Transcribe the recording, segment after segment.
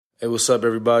Hey, what's up,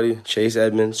 everybody? Chase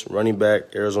Edmonds, running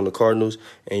back, Arizona Cardinals,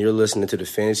 and you're listening to the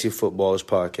Fantasy Footballers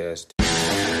Podcast.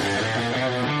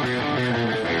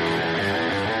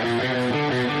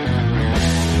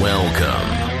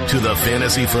 Welcome to the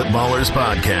Fantasy Footballers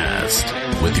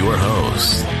Podcast with your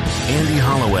hosts, Andy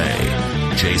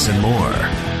Holloway, Jason Moore,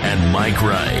 and Mike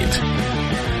Wright.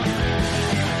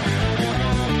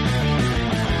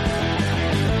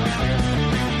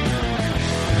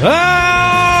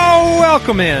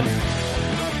 Welcome in.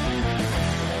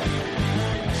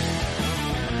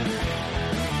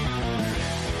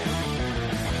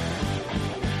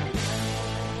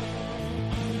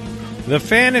 The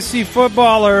Fantasy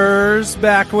Footballers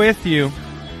back with you.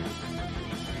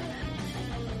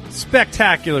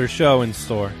 Spectacular show in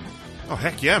store. Oh,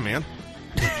 heck yeah, man.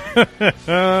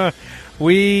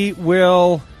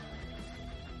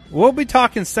 We'll be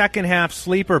talking second half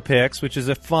sleeper picks, which is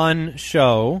a fun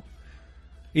show.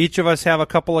 Each of us have a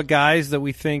couple of guys that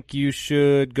we think you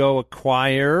should go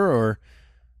acquire or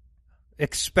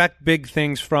expect big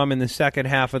things from in the second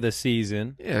half of the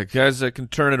season. Yeah, guys that can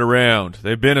turn it around.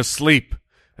 They've been asleep,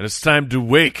 and it's time to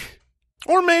wake.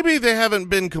 Or maybe they haven't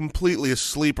been completely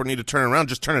asleep or need to turn it around.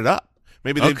 Just turn it up.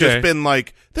 Maybe they've just been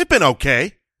they've been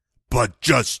okay, but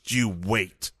just you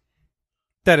wait.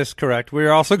 That is correct.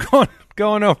 We're also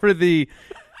going over the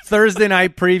Thursday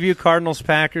night preview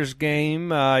Cardinals-Packers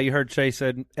game. You heard Chase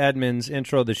Edmonds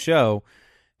intro the show.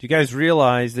 Do you guys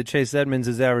realize that Chase Edmonds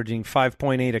is averaging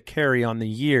 5.8 a carry on the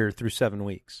year through 7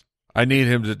 weeks? I need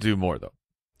him to do more, though.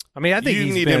 I mean, I think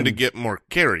you need him to get more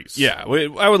carries. Yeah,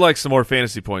 I would like some more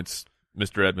fantasy points,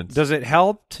 Mr. Edmonds. Does it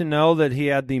help to know that he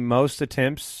had the most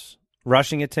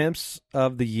rushing attempts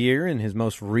of the year in his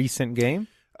most recent game?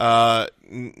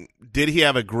 Did he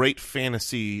have a great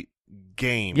fantasy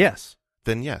game? Yes.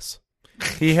 Then yes.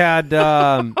 He had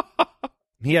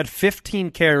 15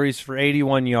 carries for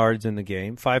 81 yards in the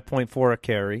game, 5.4 a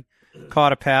carry,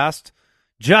 caught a pass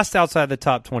just outside the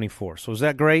top 24. So is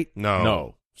that great?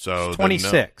 No. So it's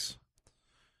 26.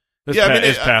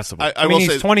 It's passable. I mean,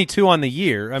 he's 22 on the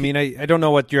year. I mean, I don't know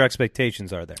what your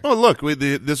expectations are there. Oh, look,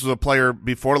 this was a player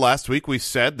before last week. We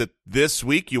said that this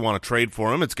week you want to trade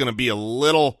for him. It's going to be a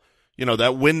little,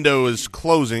 that window is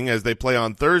closing as they play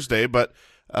on Thursday. But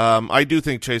I do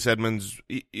think Chase Edmonds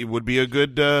would be a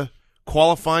good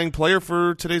qualifying player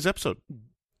for today's episode.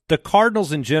 The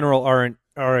Cardinals in general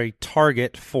are a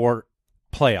target for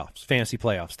playoffs, fantasy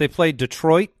playoffs. They played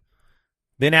Detroit,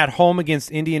 then at home against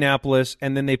Indianapolis,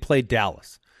 and then they played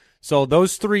Dallas. So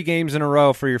those 3 games in a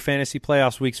row for your fantasy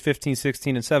playoffs weeks 15,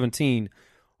 16, and 17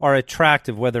 are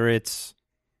attractive, whether it's,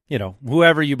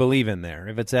 whoever you believe in there.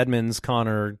 If it's Edmonds,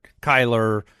 Connor,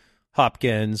 Kyler,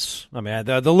 Hopkins, I mean,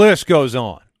 the list goes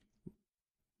on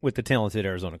with the talented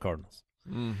Arizona Cardinals.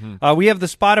 Mm-hmm. We have the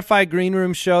Spotify Green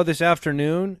Room show this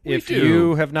afternoon. If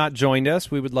you have not joined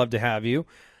us, we would love to have you.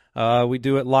 We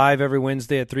do it live every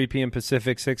Wednesday at 3 p.m.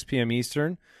 Pacific, 6 p.m.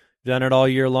 Eastern. We've done it all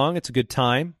year long. It's a good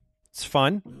time. It's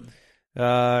fun.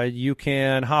 You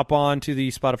can hop on to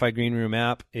the Spotify Green Room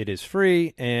app. It is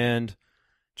free, and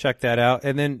check that out.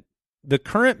 And then the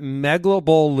current Megalo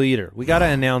Bowl leader. We got to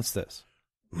announce this.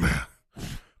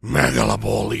 Megalo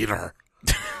Bowl leader.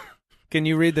 Can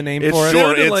you read the name It for it?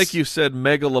 sounded like you said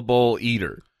Megalobowl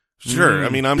eater. Sure. I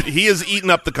mean, he is eating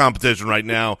up the competition right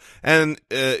now. And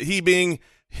he being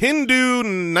Hindu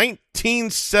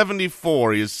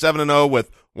 1974, he is 7-0 with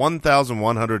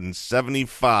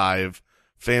 1,175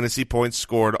 fantasy points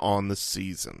scored on the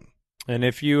season. And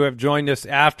if you have joined us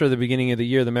after the beginning of the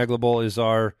year, the Megalo Bowl is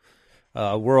our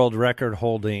world record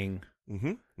holding.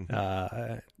 Mm-hmm.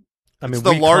 It's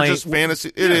the largest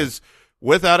fantasy. It is,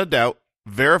 without a doubt,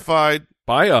 verified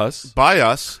by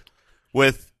us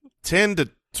with 10 to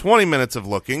 20 minutes of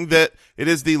looking that it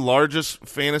is the largest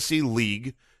fantasy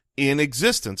league in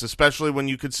existence, especially when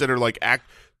you consider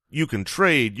you can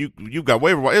trade, you've got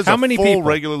waiver wire. It's how a many full people?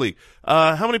 Regular league.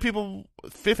 How many people?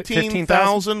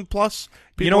 15,000 plus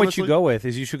people. You know what you go with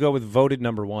is you should go with voted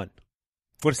number 1.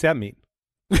 What does that mean?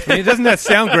 I mean, doesn't that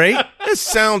sound great? It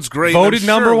sounds great. Voted I'm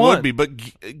sure number it 1 would be,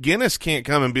 but Guinness can't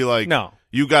come and be like, no.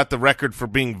 You got the record for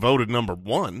being voted number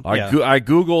 1. I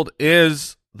Googled,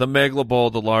 is the Megalo Bowl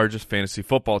the largest fantasy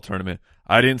football tournament?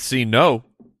 I didn't see no.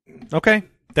 Okay.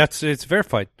 It's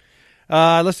verified.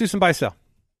 Let's do some buy-sell.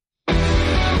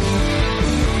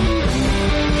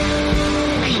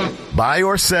 Buy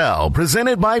or sell,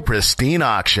 presented by Pristine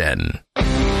Auction.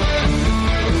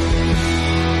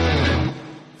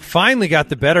 Finally got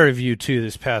the better of you two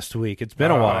this past week. It's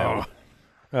been a while.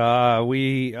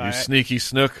 You sneaky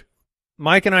snook.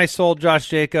 Mike and I sold Josh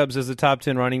Jacobs as the top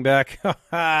 10 running back.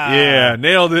 Yeah,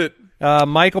 nailed it.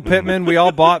 Michael Pittman, we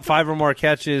all bought 5 or more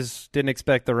catches. Didn't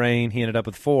expect the rain. He ended up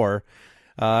with 4.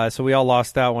 So we all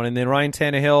lost that one. And then Ryan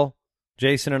Tannehill,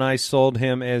 Jason and I sold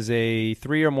him as a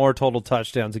 3 or more total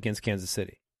touchdowns against Kansas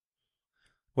City,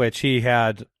 which he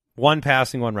had 1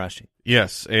 passing, 1 rushing.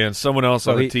 Yes, and someone else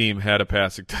So on the he- team had a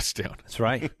passing touchdown. That's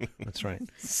right. That's right.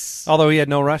 Although he had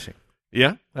no rushing.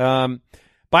 Yeah?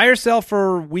 Buy or sell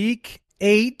for week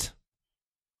 8.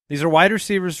 These are wide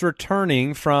receivers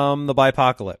returning from the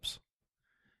Bipocalypse.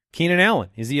 Keenan Allen,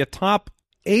 is he a top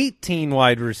 18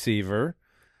 wide receiver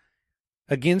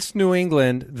against New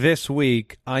England this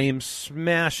week? I am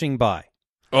smashing buy.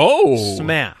 Oh.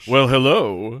 Smash. Well,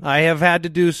 hello. I have had to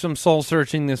do some soul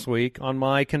searching this week on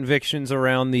my convictions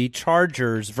around the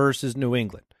Chargers versus New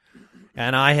England.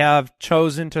 And I have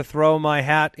chosen to throw my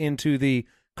hat into the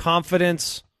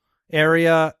confidence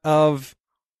area of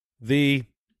the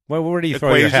where do you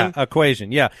throw your hat?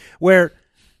 Equation. Yeah. Where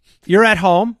you're at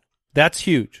home, that's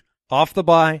huge. Off the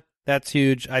bye, that's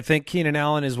huge. I think Keenan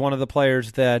Allen is one of the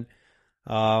players that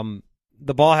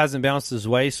the ball hasn't bounced his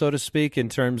way, so to speak, in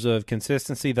terms of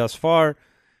consistency thus far,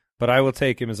 but I will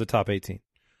take him as a top 18.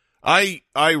 I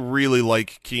really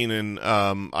like Keenan.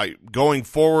 Going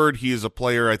forward, he is a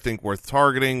player I think worth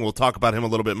targeting. We'll talk about him a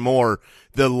little bit more.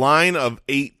 The line of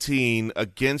 18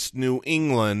 against New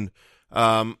England,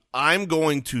 I'm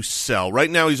going to sell. Right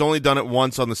now, he's only done it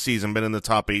once on the season, been in the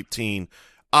top 18.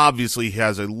 Obviously, he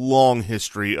has a long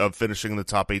history of finishing in the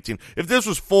top 18. If this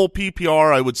was full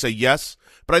PPR, I would say yes.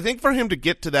 But I think for him to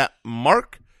get to that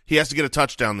mark, he has to get a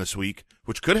touchdown this week,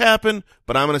 which could happen,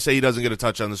 but I'm going to say he doesn't get a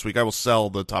touchdown this week. I will sell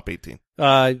the top 18.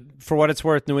 For what it's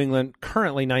worth, New England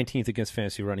currently 19th against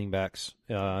fantasy running backs.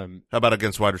 How about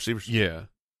against wide receivers? Yeah.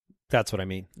 That's what I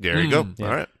mean. There you go. Yeah.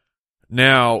 All right.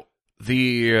 Now,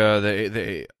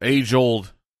 the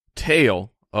age-old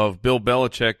tale of Bill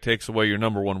Belichick takes away your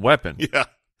number one weapon. Yeah.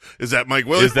 Is that Mike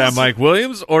Williams? Is that Mike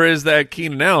Williams or is that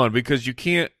Keenan Allen? Because you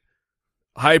can't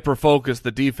hyper-focus the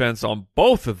defense on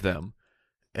both of them.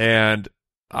 And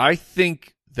I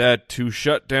think that to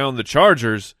shut down the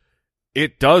Chargers,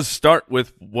 it does start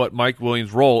with what Mike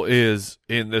Williams' role is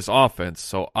in this offense.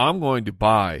 So I'm going to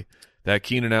buy that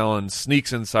Keenan Allen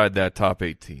sneaks inside that top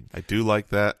 18. I do like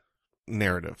that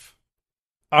narrative.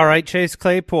 All right, Chase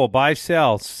Claypool, buy,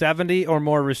 sell, 70 or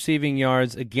more receiving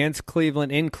yards against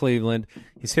Cleveland in Cleveland.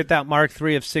 He's hit that mark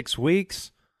 3 of 6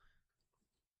 weeks.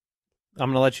 I'm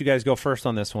going to let you guys go first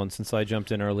on this one since I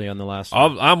jumped in early on the last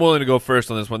one. I'm willing to go first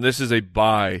on this one. This is a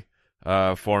buy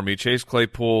for me. Chase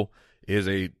Claypool is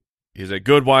a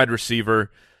good wide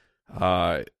receiver.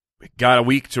 Got a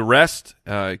week to rest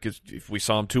because if we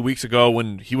saw him 2 weeks ago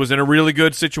when he was in a really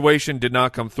good situation, did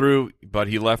not come through, but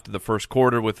he left in the first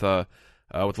quarter with a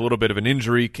little bit of an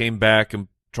injury, came back and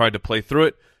tried to play through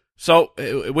it. So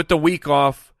with the week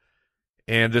off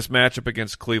and this matchup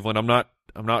against Cleveland, I'm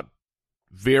not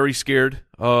very scared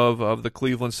of the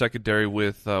Cleveland secondary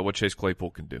with what Chase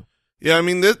Claypool can do. Yeah, I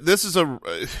mean, this is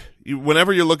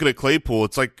whenever you're looking at Claypool,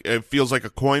 it feels like a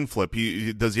coin flip.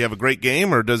 Does he have a great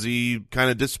game or does he kind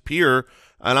of disappear?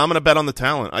 And I'm going to bet on the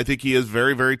talent. I think he is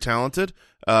very, very talented.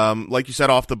 Like you said,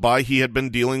 off the bye, he had been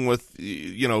dealing with,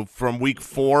 from week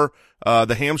 4,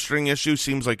 the hamstring issue.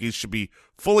 Seems like he should be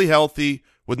fully healthy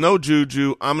with no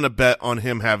juju. I'm going to bet on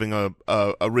him having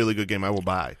a really good game. I will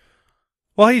buy.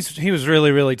 Well, he was really,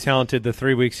 really talented the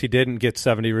 3 weeks he didn't get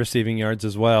 70 receiving yards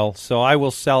as well. So I will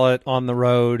sell it on the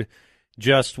road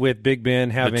just with Big Ben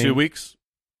having The 2 weeks?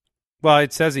 Well,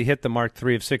 it says he hit the mark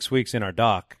 3 of 6 weeks in our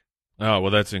doc. Oh,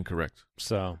 well, that's incorrect.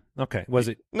 So, okay. Was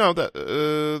it? No,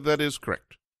 that is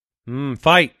correct.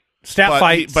 Fight. Stat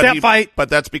fight. But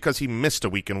that's because he missed a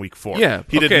week in week 4. Yeah,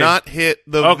 he okay. did not hit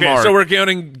the Okay, mark. so we're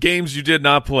counting games you did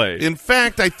not play. In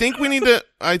fact, I think we need to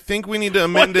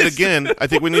amend it again. I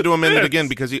think we need to amend it again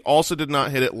because he also did not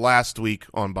hit it last week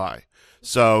on bye.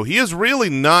 So he has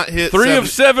really not hit 3 of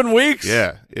 7 weeks?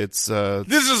 Yeah, it's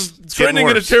this is getting trending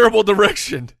in a worse. terrible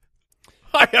direction.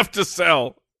 I have to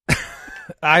sell.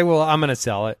 I'm going to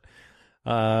sell it.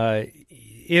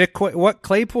 What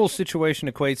Claypool's situation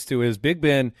equates to is Big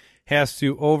Ben has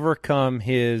to overcome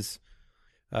his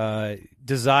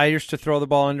desires to throw the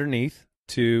ball underneath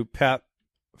to Pat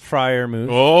Freiermuth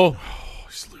Oh,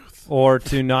 sleuth. or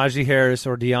to Najee Harris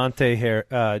or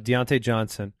Deontay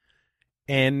Johnson,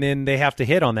 and then they have to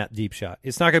hit on that deep shot.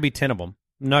 It's not going to be 10 of them.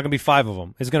 Not going to be 5 of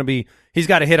them. It's going to be he's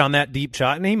got to hit on that deep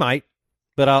shot, and he might,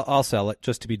 but I'll sell it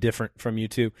just to be different from you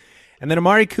two. And then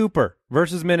Amari Cooper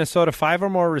versus Minnesota, 5 or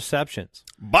more receptions.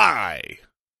 Bye.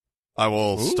 I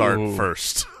will start Ooh.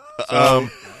 first.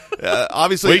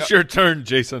 Obviously, Wait your turn,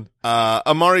 Jason.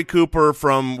 Amari Cooper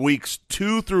from weeks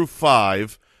 2 through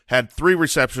 5 had 3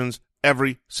 receptions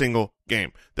every single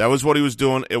game. That was what he was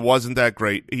doing. It wasn't that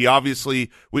great. He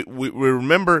obviously, we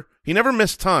remember, he never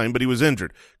missed time, but he was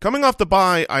injured. Coming off the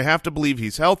bye, I have to believe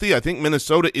he's healthy. I think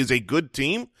Minnesota is a good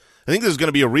team. I think this is going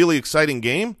to be a really exciting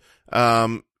game.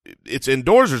 It's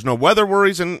indoors. There's no weather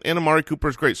worries, and Amari Cooper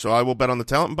is great. So I will bet on the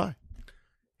talent and buy.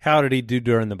 How did he do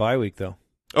during the bye week, though?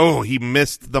 Oh, he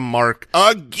missed the mark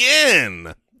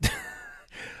again.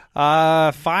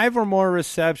 5 or more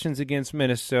receptions against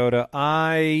Minnesota.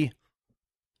 I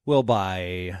will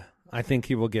buy. I think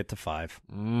he will get to 5.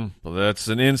 Well, that's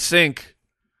an in sync.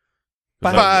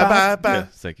 Bye. Yeah,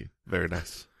 thank you. Very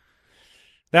nice.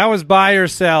 That was Buy or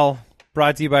Sell,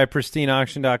 brought to you by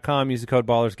PristineAuction.com. Use the code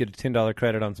BALLERS, get a $10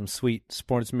 credit on some sweet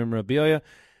sports memorabilia.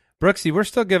 Brooksy, we're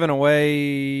still giving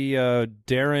away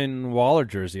Darren Waller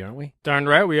jersey, aren't we? Darn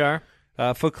right we are.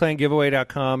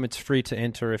 FootClanGiveaway.com. It's free to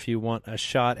enter if you want a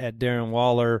shot at Darren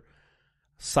Waller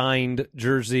signed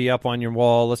jersey up on your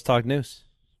wall. Let's talk news.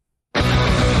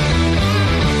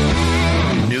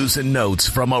 News and notes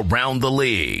from around the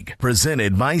league,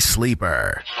 presented by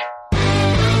Sleeper.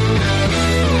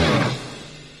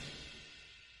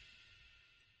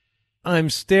 I'm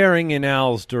staring in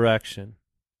Al's direction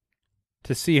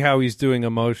to see how he's doing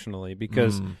emotionally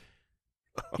because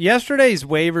yesterday's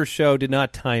waiver show did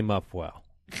not time up well.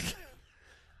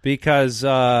 Because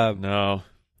No.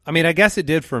 I mean, I guess it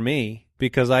did for me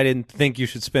because I didn't think you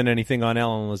should spend anything on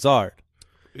Allen Lazard.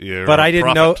 But I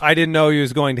didn't know he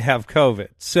was going to have COVID.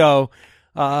 So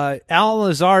Allen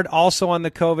Lazard also on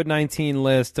the COVID-19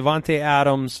 list. Devontae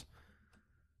Adams,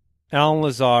 Allen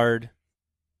Lazard,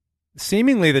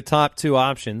 seemingly the top 2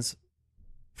 options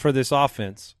for this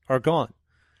offense are gone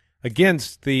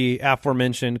against the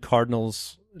aforementioned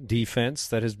Cardinals defense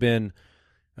that has been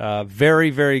very,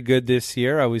 very good this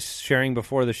year. I was sharing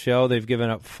before the show, they've given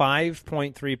up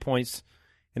 5.3 points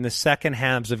in the second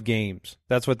halves of games.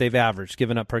 That's what they've averaged,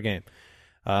 given up per game.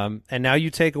 And now you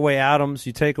take away Adams,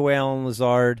 you take away Allen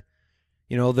Lazard.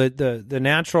 You know, the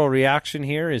natural reaction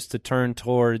here is to turn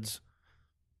towards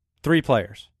 3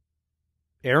 players.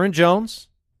 Aaron Jones,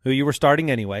 who you were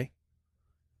starting anyway,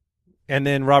 and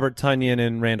then Robert Tonyan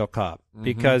and Randall Cobb.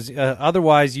 Because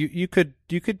otherwise you could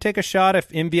take a shot if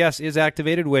MVS is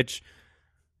activated, which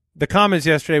the comments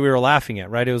yesterday we were laughing at,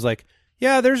 right? It was like,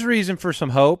 yeah, there's reason for some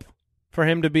hope for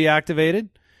him to be activated.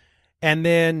 And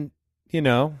then, you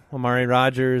know, Amari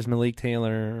Rodgers, Malik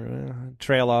Taylor,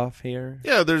 trail off here.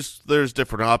 Yeah, there's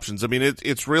different options. I mean,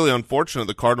 it's really unfortunate.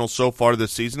 The Cardinals so far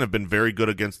this season have been very good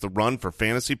against the run for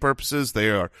fantasy purposes. They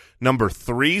are number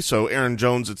 3, so Aaron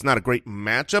Jones, it's not a great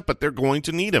matchup, but they're going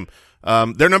to need him.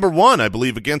 They're number 1, I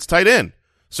believe, against tight end.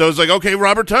 So it's like, okay,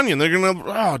 Robert Tonyan, they're going to,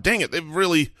 oh, dang it, they've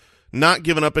really not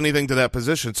given up anything to that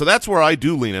position. So that's where I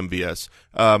do lean MVS.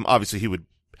 Obviously, he would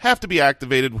have to be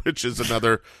activated, which is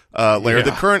another layer. Yeah.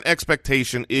 The current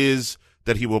expectation is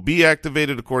that he will be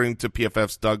activated, according to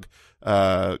PFF's Doug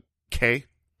K,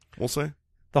 we'll say.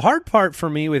 The hard part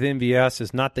for me with MVS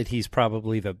is not that he's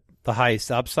probably the highest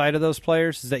upside of those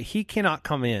players, is that he cannot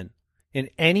come in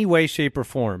any way, shape, or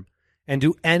form and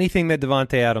do anything that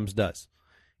Devontae Adams does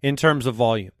in terms of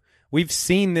volume. We've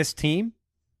seen this team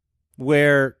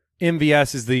where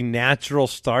MVS is the natural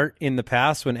start in the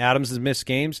past when Adams has missed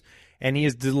games, and he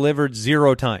has delivered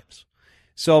 0 times.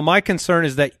 So my concern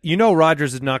is that, you know,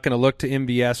 Rodgers is not going to look to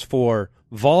MVS for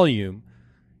volume,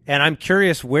 and I'm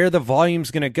curious where the volume's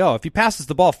going to go. If he passes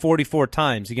the ball 44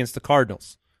 times against the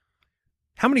Cardinals,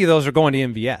 how many of those are going to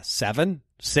MVS? 7?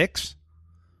 6?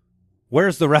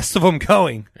 Where's the rest of them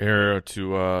going? Aaron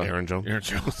Jones. Aaron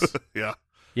Jones. Yeah.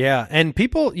 Yeah, and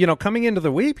people, you know, coming into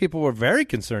the week, people were very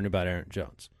concerned about Aaron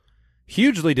Jones.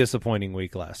 Hugely disappointing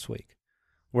week last week,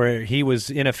 where he was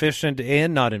inefficient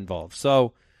and not involved.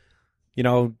 So, you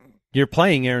know, you're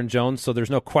playing Aaron Jones, so there's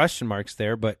no question marks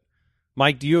there. But,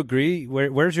 Mike, do you agree?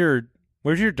 Where's your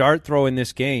dart throw in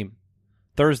this game,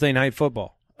 Thursday Night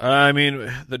Football? I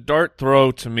mean, the dart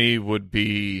throw to me would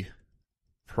be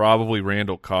probably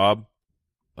Randall Cobb.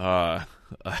 We're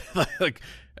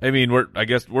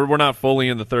not fully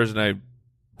in the Thursday night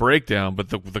breakdown, but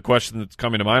the question that's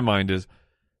coming to my mind is,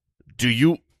 do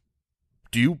you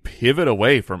pivot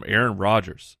away from Aaron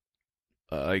Rodgers?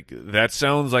 That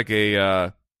sounds like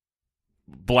a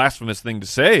blasphemous thing to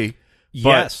say.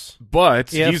 Yes,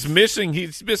 but he's missing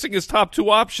his top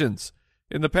 2 options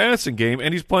in the passing game,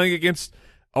 and he's playing against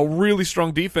a really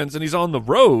strong defense, and he's on the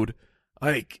road.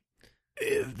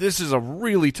 This is a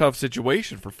really tough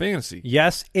situation for fantasy.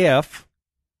 Yes, if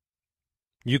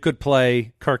you could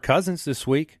play Kirk Cousins this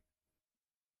week.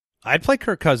 I'd play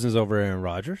Kirk Cousins over Aaron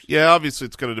Rodgers. Yeah, obviously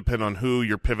it's going to depend on who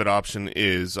your pivot option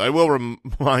is. I will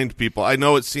remind people, I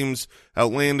know it seems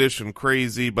outlandish and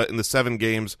crazy, but in the 7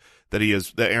 games that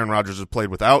Aaron Rodgers has played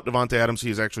without Devontae Adams, he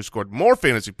has actually scored more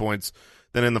fantasy points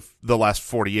than in the last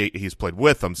 48 he's played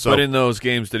with them. So, but in those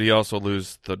games, did he also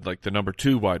lose the number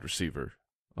 2 wide receiver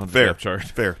on the depth chart?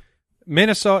 Fair.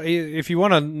 Minnesota, if you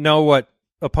want to know what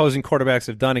opposing quarterbacks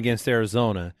have done against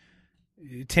Arizona,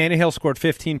 Tannehill scored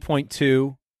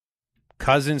 15.2,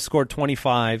 Cousins scored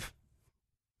 25,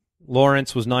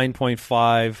 Lawrence was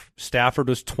 9.5, Stafford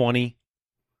was 20.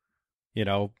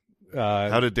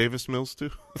 How did Davis Mills do?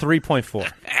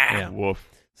 3.4. Yeah. Woof.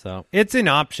 So it's an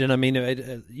option. I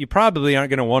mean, you probably aren't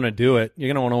going to want to do it. You're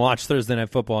going to want to watch Thursday Night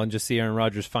Football and just see Aaron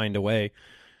Rodgers find a way.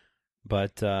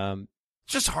 But it's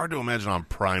just hard to imagine on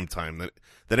prime time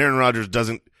that Aaron Rodgers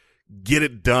doesn't get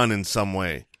it done in some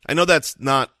way. I know that's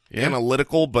not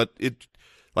analytical, but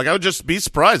I would just be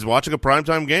surprised watching a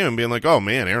primetime game and being like, oh,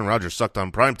 man, Aaron Rodgers sucked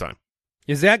on primetime.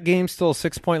 Is that game still a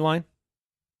 6-point line?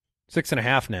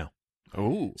 6.5 now.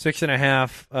 Oh,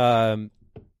 6.5.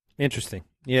 Interesting.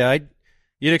 Yeah,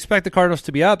 you'd expect the Cardinals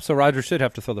to be up, so Rodgers should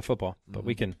have to throw the football. But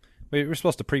we're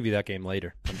supposed to preview that game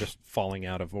later. I'm just falling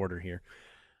out of order here.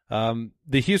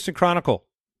 The Houston Chronicle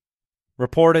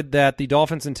reported that the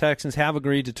Dolphins and Texans have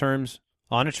agreed to terms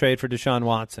on a trade for Deshaun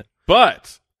Watson.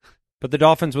 But the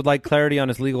Dolphins would like clarity on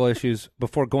his legal issues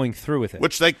before going through with it.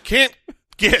 Which they can't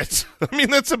get. I mean,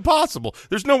 that's impossible.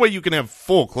 There's no way you can have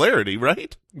full clarity,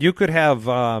 right? You could have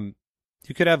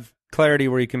clarity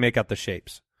where you can make out the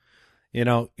shapes.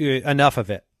 Enough of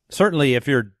it. Certainly if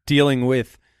you're dealing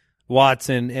with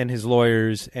Watson and his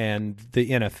lawyers and the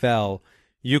NFL,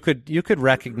 you could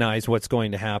recognize what's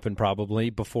going to happen probably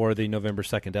before the November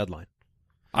 2nd deadline.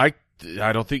 I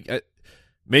don't think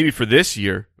maybe for this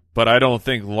year, but I don't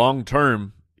think long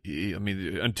term. I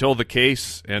mean, until the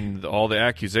case and all the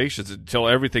accusations, until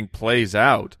everything plays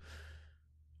out,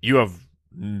 you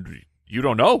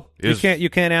don't know. You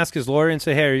can't ask his lawyer and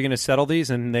say, "Hey, are you going to settle these?"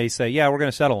 And they say, "Yeah, we're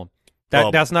going to settle them."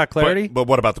 That's not clarity. But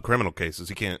what about the criminal cases?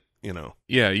 He can't.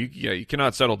 Yeah, you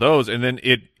cannot settle those. And then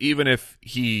even if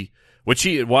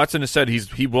Watson has said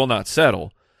he will not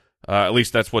settle. At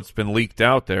least that's what's been leaked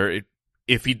out there.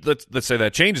 If he let's say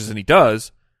that changes and he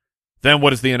does, then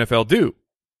what does the NFL do?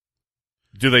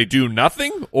 Do they do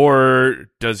nothing, or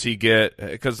does he get?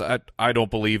 Because I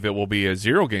don't believe it will be a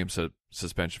 0-game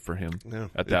suspension for him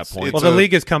at that point. Well, the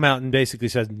league has come out and basically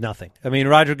said nothing. I mean,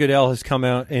 Roger Goodell has come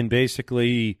out and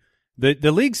basically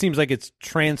the league seems like it's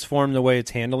transformed the way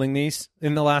it's handling these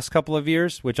in the last couple of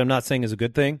years, which I'm not saying is a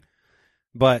good thing.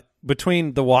 But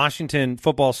between the Washington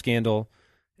football scandal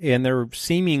and their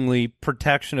seemingly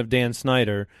protection of Dan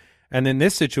Snyder, and then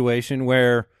this situation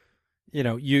where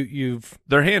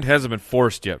their hand hasn't been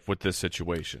forced yet with this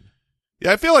situation.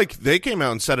 Yeah, I feel like they came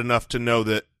out and said enough to know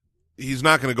that he's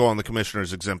not going to go on the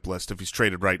commissioner's exempt list if he's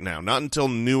traded right now. Not until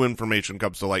new information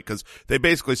comes to light, because they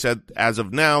basically said as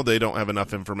of now they don't have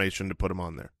enough information to put him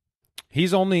on there.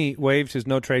 He's only waived his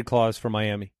no-trade clause for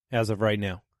Miami as of right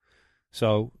now.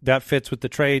 So that fits with the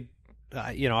trade.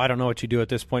 I don't know what you do at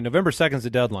this point. November 2nd is the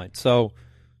deadline. So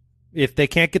if they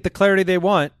can't get the clarity they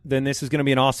want, then this is going to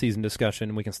be an off-season discussion,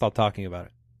 and we can stop talking about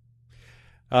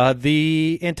it.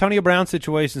 The Antonio Brown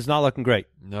situation is not looking great.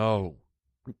 No.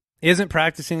 Isn't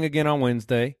practicing again on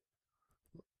Wednesday.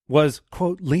 Was,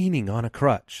 quote, leaning on a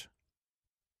crutch.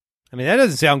 I mean, that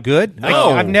doesn't sound good.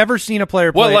 No. I've never seen a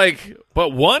player play.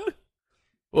 But one?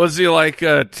 Was he like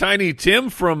Tiny Tim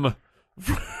from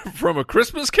a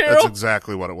Christmas Carol? That's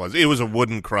exactly what it was. It was a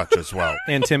wooden crutch as well.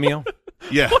 Antimio?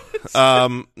 Yeah.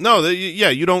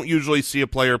 You don't usually see a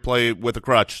player play with a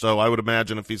crutch, so I would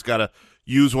imagine if he's got to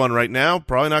use one right now,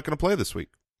 probably not going to play this week.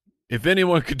 If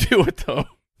anyone could do it, though,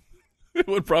 it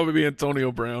would probably be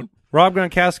Antonio Brown. Rob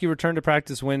Gronkowski returned to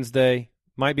practice Wednesday.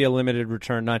 Might be a limited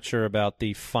return. Not sure about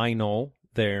the final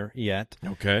there yet.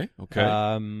 Okay.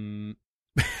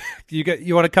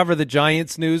 You want to cover the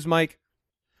Giants news, Mike?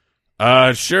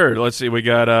 Sure. Let's see. We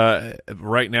got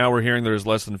right now we're hearing there's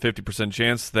less than a 50%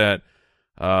 chance that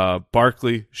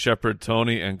Barkley, Shepard,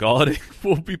 Toney, and Golladay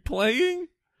will be playing.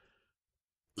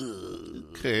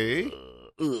 Okay.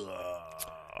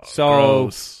 So,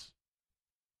 gross.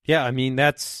 Yeah, I mean,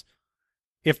 that's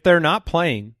if they're not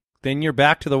playing, then you're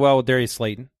back to the well with Darius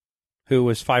Slayton, who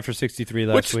was 5 for 63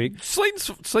 last week.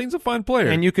 Slayton's a fine player.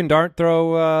 And you can dart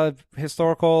throw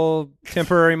historical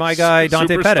temporary my guy,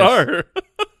 Dante Pettis.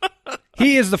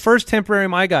 He is the first temporary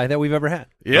my guy that we've ever had.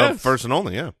 Yeah, first and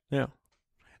only, yeah. Yeah.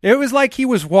 It was like he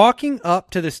was walking up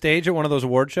to the stage at one of those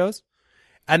award shows,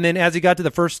 and then as he got to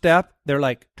the first step, they're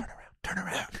like, turn around. Turn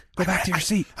around. Go back to your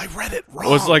seat. I read it wrong.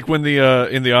 It was like when the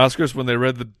in the Oscars when they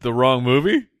read the wrong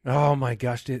movie. Oh, my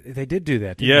gosh. They did do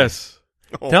that, didn't Yes.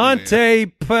 Oh, they? Dante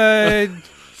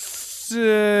Pettis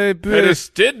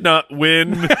did not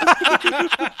win.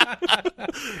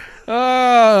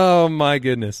 Oh, my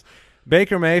goodness.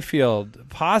 Baker Mayfield,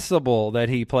 possible that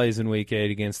he plays in Week 8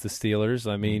 against the Steelers.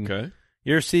 I mean, Okay.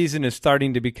 your season is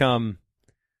starting to become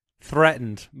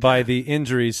threatened by the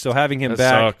injuries, so having him That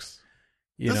back, sucks.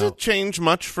 Does it change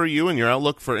much for you and your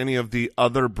outlook for any of the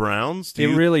other Browns? it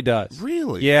really does.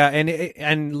 Really? Yeah,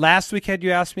 and last week had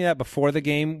you asked me that before the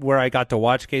game where I got to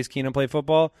watch Case Keenum play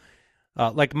football,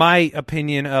 like my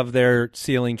opinion of their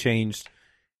ceiling changed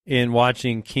in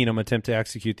watching Keenum attempt to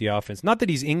execute the offense. Not that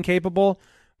he's incapable,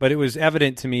 but it was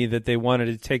evident to me that they wanted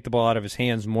to take the ball out of his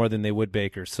hands more than they would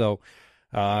Baker. So,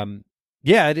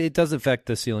 yeah, it does affect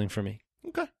the ceiling for me.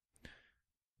 Okay.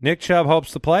 Nick Chubb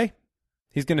hopes to play.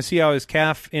 He's going to see how his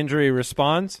calf injury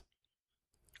responds.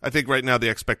 I think right now the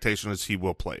expectation is he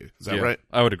will play. Is that Yeah, right?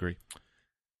 I would agree.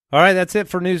 All right, that's it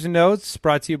for News and Notes,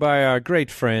 brought to you by our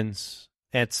great friends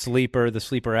at Sleeper, the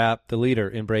Sleeper app, the leader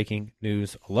in breaking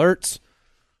news alerts.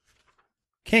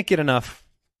 Can't get enough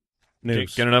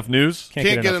news. Can't get enough news.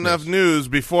 Can't get enough news.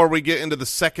 Before we get into the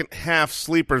second half,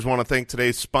 Sleepers want to thank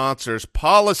today's sponsors.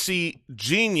 Policy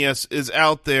Genius is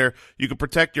out there. You can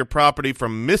protect your property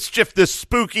from mischief this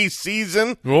spooky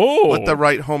season Oh. with the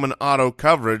right home and auto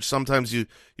coverage. Sometimes you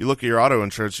look at your auto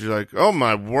insurance, you're like, oh,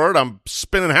 my word, I'm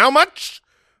spending how much?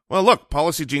 Well, look,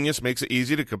 Policy Genius makes it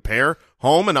easy to compare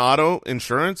home and auto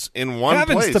insurance in one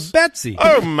Heavens place. to Betsy.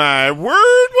 Oh, my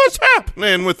word, what's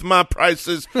happening with my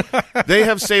prices? They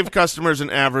have saved customers an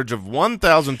average of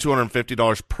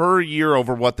 $1,250 per year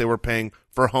over what they were paying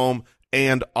for home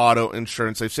and auto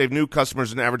insurance. They've saved new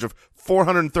customers an average of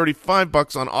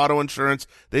 $435 on auto insurance.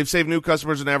 They've saved new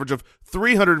customers an average of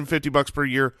 $350 per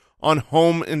year on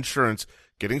home insurance.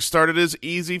 Getting started is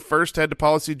easy. First, head to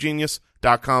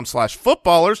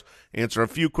policygenius.com/footballers. Answer a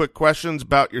few quick questions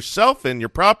about yourself and your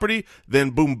property.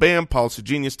 Then, boom, bam, Policy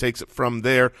Genius takes it from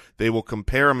there. They will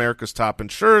compare America's top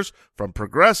insurers from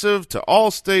Progressive to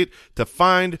Allstate to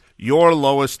find your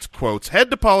lowest quotes. Head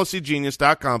to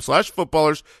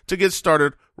policygenius.com/footballers to get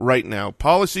started right now.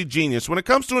 Policy Genius. When it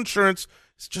comes to insurance,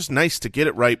 it's just nice to get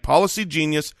it right.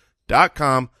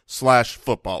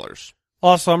 Policygenius.com/footballers.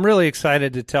 Also, I'm really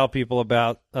excited to tell people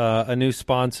about a new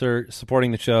sponsor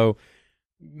supporting the show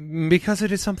because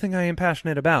it is something I am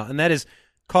passionate about, and that is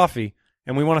coffee.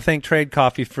 And we want to thank Trade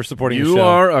Coffee for supporting the show. You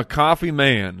are a coffee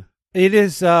man. It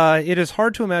is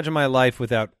hard to imagine my life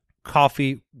without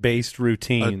coffee-based A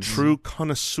routines. true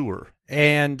connoisseur.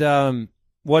 And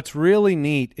what's really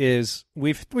neat is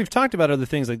we've talked about other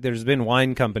things, like there's been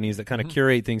wine companies that kind of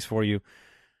curate things for you.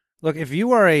 Look, if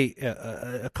you are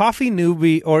a coffee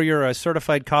newbie or you're a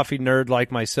certified coffee nerd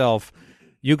like myself,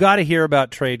 you got to hear about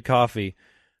Trade Coffee.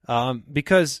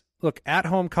 Because, look,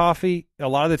 at-home coffee, a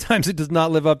lot of the times it does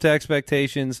not live up to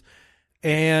expectations.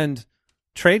 And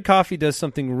Trade Coffee does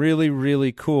something really,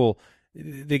 really cool.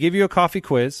 They give you a coffee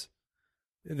quiz.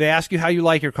 They ask you how you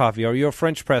like your coffee. Are you a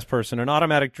French press person, an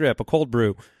automatic drip, a cold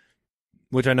brew,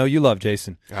 which I know you love,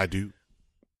 Jason. I do.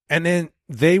 And then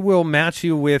they will match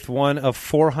you with one of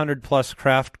 400-plus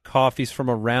craft coffees from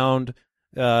around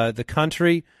the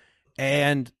country,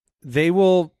 and they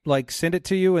will send it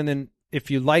to you, and then if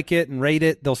you like it and rate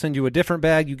it, they'll send you a different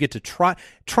bag. You get to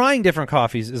trying different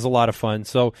coffees is a lot of fun.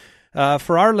 So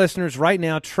for our listeners right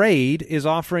now, Trade is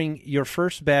offering your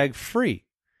first bag free.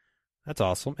 That's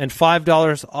awesome. And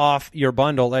 $5 off your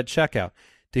bundle at checkout.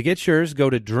 To get yours, go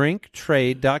to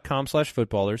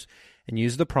drinktrade.com/footballers and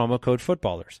use the promo code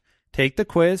footballers. Take the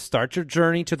quiz, start your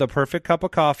journey to the perfect cup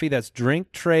of coffee. That's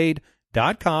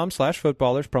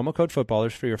drinktrade.com/footballers, promo code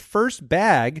footballers for your first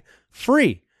bag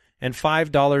free and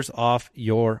 $5 off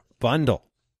your bundle.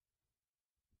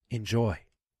 Enjoy.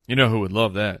 You know who would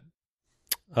love that?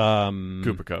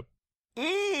 Cooper Cup.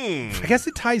 I guess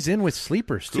it ties in with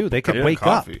sleepers too. Cooper They could Cup wake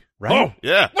coffee. up, right? Oh,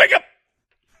 Yeah. wake up!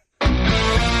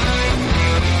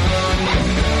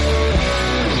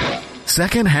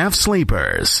 Second half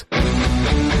sleepers. I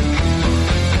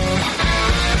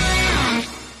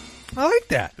like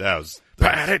that. That was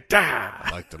Ba-da-da. I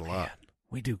liked it a lot.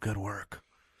 We do good work.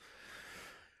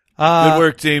 Good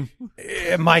work, team.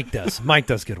 Mike does. Mike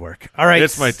does good work. All right.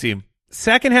 It's my team.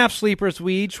 Second half sleepers,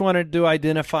 we each wanted to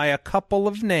identify a couple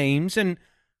of names. And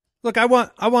look, I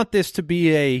want this to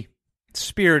be a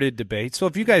spirited debate. So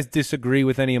if you guys disagree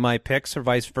with any of my picks or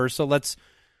vice versa, let's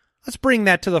bring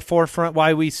that to the forefront,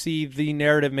 why we see the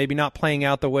narrative maybe not playing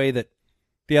out the way that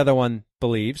the other one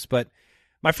believes. But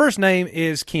my first name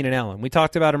is Keenan Allen. We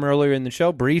talked about him earlier in the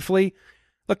show briefly.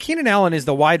 Look, Keenan Allen is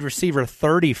the wide receiver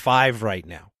 35 right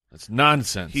now. That's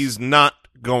nonsense. He's not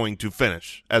going to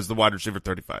finish as the wide receiver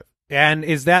 35. And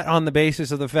is that on the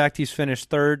basis of the fact he's finished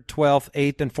 3rd, 12th,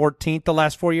 8th, and 14th the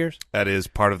last 4 years? That is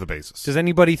part of the basis. Does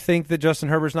anybody think that Justin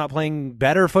Herbert's not playing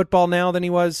better football now than he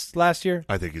was last year?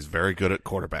 I think he's very good at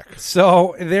quarterback.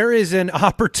 So there is an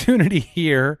opportunity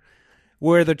here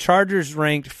where the Chargers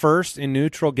ranked 1st in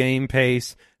neutral game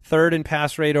pace, 3rd in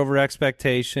pass rate over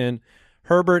expectation.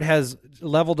 Herbert has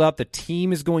leveled up. The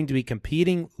team is going to be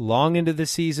competing long into the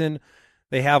season.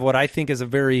 They have what I think is a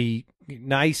very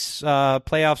nice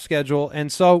playoff schedule.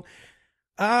 And so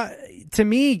to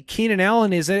me, Keenan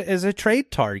Allen is a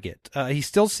trade target. He's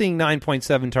still seeing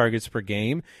 9.7 targets per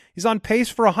game. He's on pace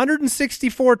for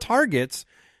 164 targets,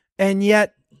 and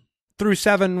yet through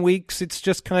 7 weeks, it's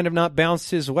just kind of not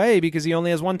bounced his way because he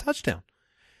only has 1 touchdown.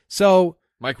 So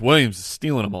Mike Williams is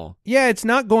stealing them all. yeah, it's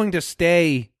not going to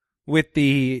stay with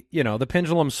the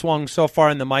pendulum swung so far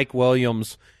in the Mike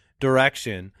Williams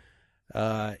direction.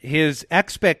 His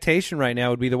expectation right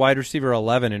now would be the wide receiver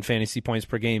 11 in fantasy points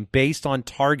per game based on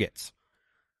targets.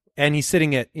 And he's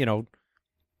sitting at,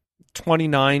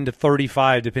 29 to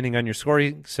 35, depending on your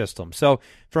scoring system. So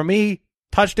for me,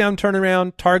 touchdown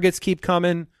turnaround, targets keep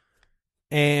coming,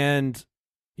 and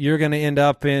you're going to end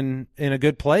up in a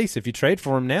good place if you trade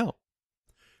for him now.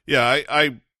 Yeah,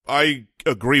 I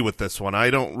agree with this one. I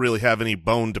don't really have any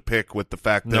bone to pick with the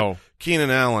fact that Keenan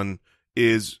Allen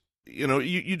is,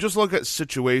 you just look at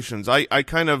situations. I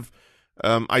kind of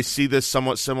I see this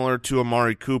somewhat similar to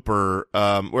Amari Cooper,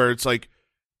 where it's like,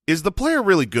 is the player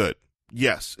really good?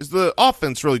 Yes. Is the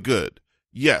offense really good?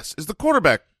 Yes. Is the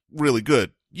quarterback really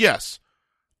good? Yes.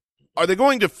 Are they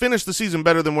going to finish the season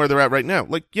better than where they're at right now?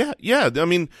 Like, yeah. I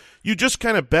mean, you just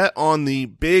kind of bet on the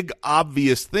big,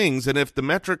 obvious things, and if the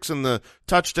metrics and the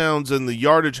touchdowns and the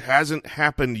yardage hasn't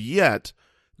happened yet,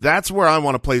 that's where I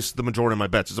want to place the majority of my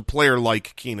bets, is a player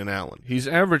like Keenan Allen. He's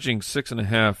averaging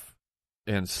 6.5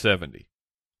 and 70.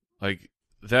 Like,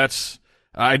 that's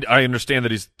I understand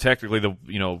that he's technically the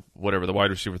the wide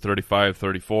receiver 35,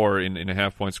 34 in a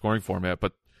half-point scoring format,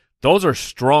 but those are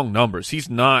strong numbers.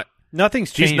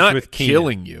 Nothing's changed He's not with Keenan.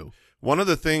 killing you. One of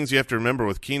the things you have to remember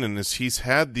with Keenan is he's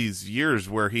had these years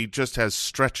where he just has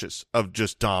stretches of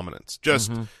just dominance.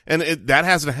 And that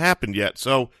hasn't happened yet.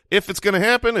 So if it's going to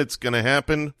happen, it's going to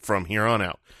happen from here on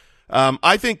out.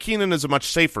 I think Keenan is a much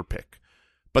safer pick.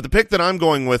 But the pick that I'm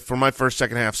going with for my first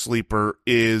second-half sleeper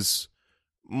is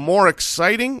more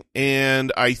exciting,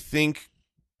 and I think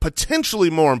potentially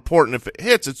more important if it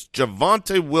hits. It's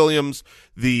Javonte Williams,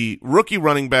 the rookie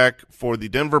running back for the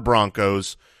Denver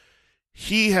Broncos.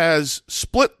 He has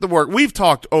split the work. We've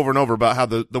talked over and over about how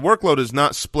the workload is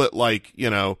not split like,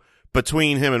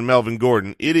 between him and Melvin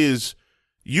Gordon. It is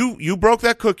you broke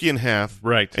that cookie in half.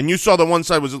 Right. And you saw that one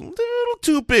side was a little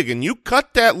too big, and you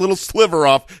cut that little sliver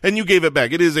off and you gave it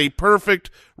back. It is a perfect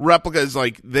replica. It's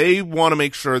like they want to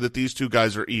make sure that these two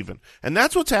guys are even. And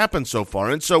that's what's happened so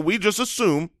far. And so we just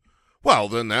assume, well,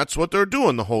 then that's what they're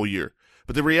doing the whole year.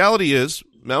 But the reality is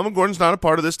Melvin Gordon's not a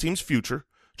part of this team's future.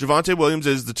 Javonte Williams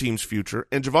is the team's future,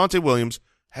 and Javonte Williams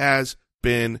has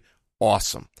been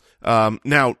awesome.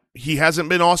 Now, he hasn't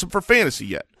been awesome for fantasy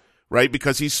yet, right,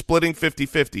 because he's splitting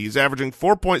 50-50. He's averaging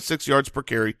 4.6 yards per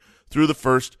carry through the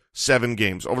first 7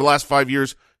 games. Over the last 5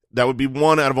 years, that would be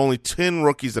 1 out of only 10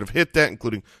 rookies that have hit that,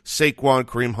 including Saquon,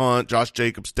 Kareem Hunt, Josh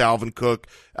Jacobs, Dalvin Cook,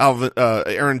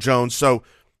 Aaron Jones. So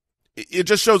it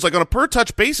just shows, like, on a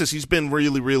per-touch basis, he's been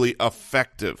really, really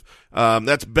effective.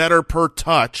 That's better per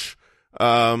touch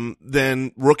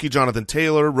than rookie Jonathan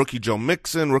Taylor, rookie Joe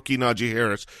Mixon, rookie Najee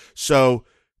Harris. So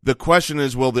the question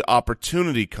is, will the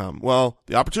opportunity come? Well,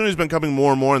 the opportunity has been coming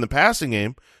more and more in the passing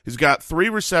game. He's got 3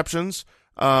 receptions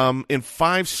in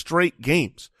 5 straight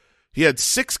games. He had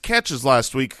 6 catches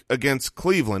last week against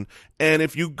Cleveland. And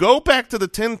if you go back to the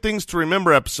 10 Things to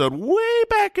Remember episode way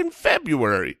back in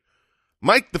February,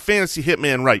 Mike the Fantasy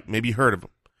Hitman Wright, maybe you heard of him.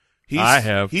 I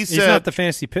have. He's not the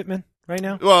fantasy pitman right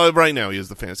now? Well, right now he is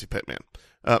the fantasy pitman.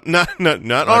 Not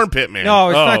armpit man. No,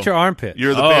 it's not your armpit.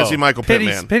 You're the fantasy Michael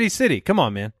Pittman. Pity City. Come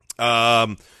on, man.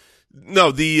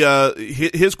 No,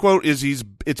 his quote is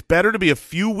it's better to be a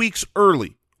few weeks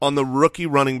early on the rookie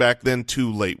running back than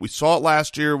too late. We saw it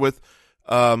last year with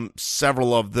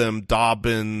several of them,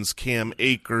 Dobbins, Cam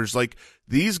Akers, like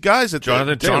these guys at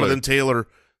Jonathan Taylor.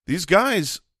 These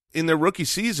guys in their rookie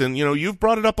season, you've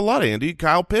brought it up a lot, Andy,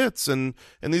 Kyle Pitts, and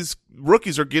these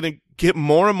rookies are going to get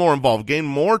more and more involved, gain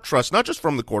more trust, not just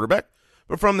from the quarterback,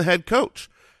 but from the head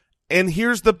coach. And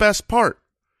here's the best part.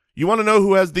 You want to know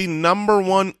who has the number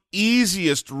 1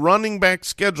 easiest running back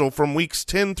schedule from weeks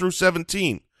 10 through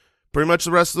 17? Pretty much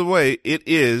the rest of the way, it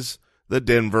is the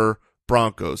Denver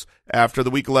Broncos. After the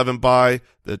Week 11 bye,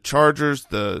 the Chargers,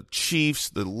 the Chiefs,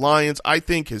 the Lions. I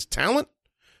think his talent,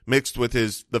 mixed with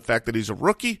the fact that he's a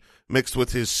rookie, mixed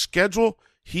with his schedule,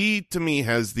 he, to me,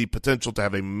 has the potential to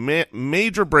have a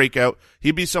major breakout.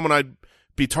 He'd be someone I'd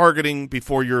be targeting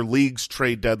before your league's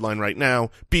trade deadline right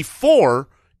now, before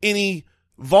any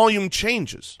volume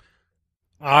changes.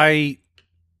 I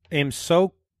am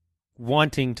so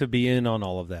wanting to be in on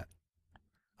all of that.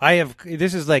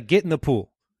 This is like get in the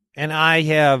pool, and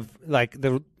I've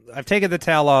taken the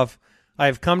towel off.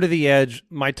 I've come to the edge.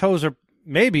 My toes are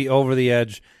maybe over the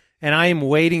edge, and I am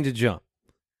waiting to jump.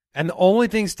 And the only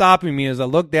thing stopping me is I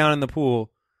look down in the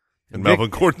pool, and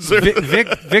Melvin Gordon's there. Vic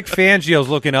Fangio's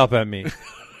looking up at me,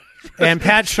 and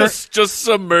Pat just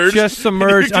submerged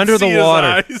under the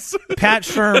water. Pat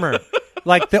Shurmur,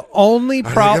 like the only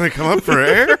problem. Are they going to come up for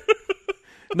air?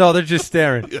 No, they're just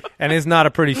staring, and it's not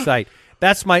a pretty sight.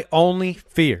 That's my only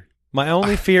fear. My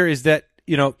only fear is that,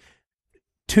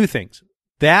 two things.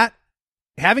 That,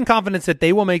 having confidence that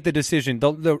they will make the decision,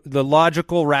 the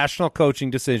logical, rational coaching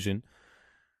decision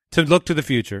to look to the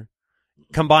future,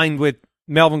 combined with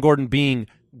Melvin Gordon being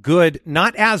good,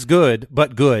 not as good,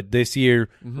 but good this year,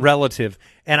 relative.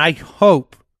 And I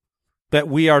hope that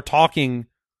we are talking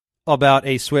about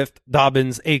a Swift,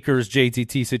 Dobbins, Akers,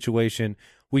 JTT situation.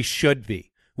 We should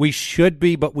be,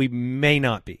 but we may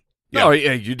not be. Yeah. Oh,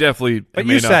 yeah, you definitely. But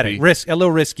you said it, a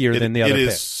little riskier than the other pick. It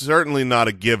is certainly not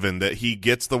a given that he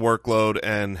gets the workload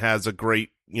and has a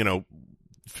great,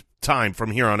 time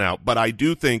from here on out. But I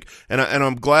do think, and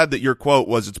I'm glad that your quote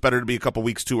was, it's better to be a couple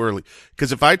weeks too early.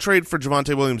 Because if I trade for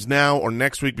Javonte Williams now or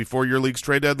next week before your league's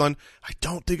trade deadline, I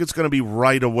don't think it's going to be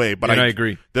right away. But I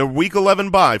agree. The Week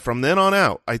 11 bye, from then on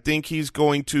out, I think he's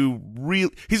going to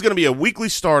be a weekly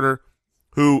starter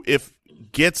who, if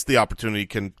gets the opportunity,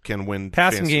 can win.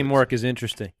 Passing game work is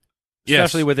interesting,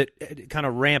 especially with it kind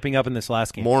of ramping up in this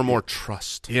last game. More and more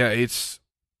trust. Yeah,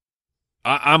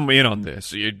 I'm in on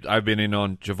this. I've been in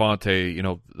on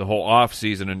Javonte, the whole off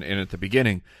season and at the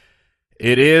beginning.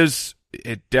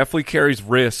 It definitely carries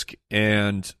risk,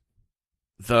 and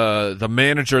the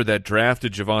manager that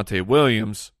drafted Javonte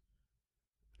Williams,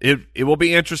 it will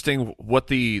be interesting what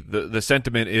the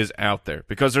sentiment is out there,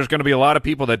 because there's going to be a lot of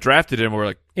people that drafted him who are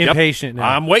like impatient. Yep,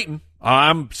 I'm waiting.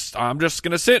 I'm just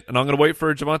going to sit and I'm going to wait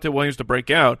for Javonte Williams to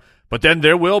break out. But then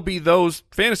there will be those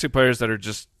fantasy players that are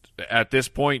just at this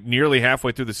point nearly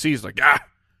halfway through the season like,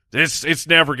 it's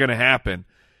never going to happen.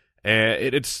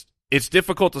 It's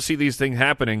difficult to see these things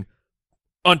happening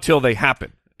until they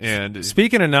happen. And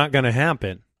speaking of not going to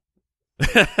happen,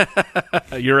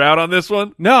 you're out on this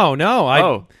one? No.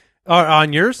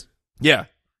 On yours? Yeah.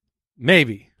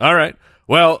 Maybe. All right.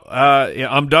 Well,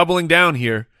 I'm doubling down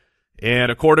here,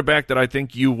 and a quarterback that I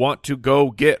think you want to go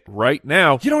get right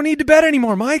now. You don't need to bet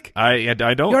anymore, Mike. I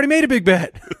don't. You already made a big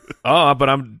bet. But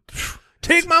I'm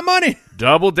take my money.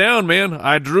 Double down, man.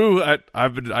 I've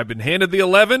been handed the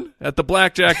 11 at the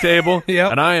blackjack table,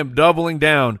 yep. And I am doubling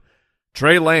down.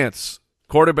 Trey Lance,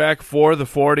 quarterback for the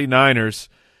 49ers.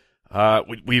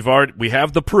 We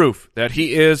have the proof that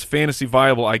he is fantasy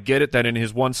viable. I get it that in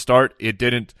his one start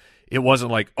it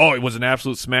wasn't like, it was an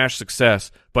absolute smash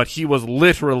success, but he was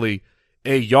literally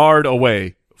a yard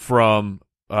away from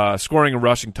scoring a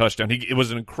rushing touchdown. It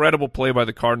was an incredible play by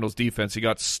the Cardinals defense. He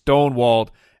got stonewalled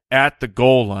at the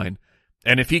goal line.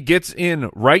 And if he gets in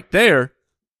right there,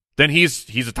 then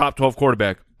he's a top 12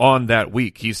 quarterback on that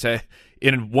week. He's in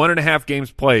 1.5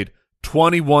 games played,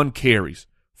 21 carries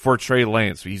for Trey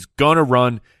Lance. He's going to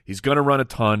run. He's going to run a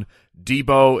ton.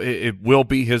 Debo, it will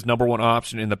be his number one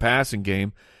option in the passing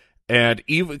game. And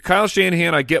even Kyle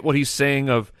Shanahan, I get what he's saying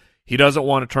of he doesn't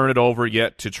want to turn it over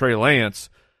yet to Trey Lance,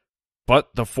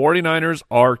 but the 49ers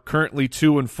are currently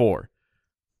 2-4.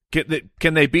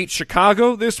 Can they beat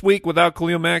Chicago this week without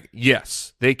Khalil Mack?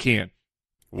 Yes, they can.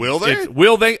 Will they?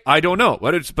 Will they? I don't know,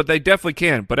 but they definitely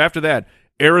can. But after that,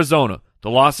 Arizona, the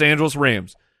Los Angeles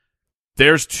Rams,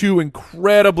 there's two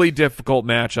incredibly difficult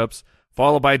matchups,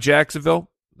 followed by Jacksonville.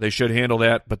 They should handle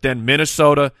that. But then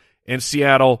Minnesota and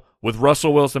Seattle with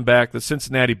Russell Wilson back, the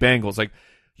Cincinnati Bengals. Like,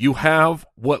 you have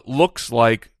what looks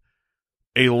like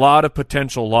a lot of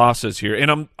potential losses here.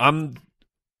 And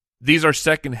these are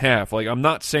second half. Like, I'm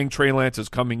not saying Trey Lance is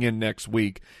coming in next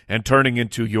week and turning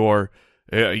into your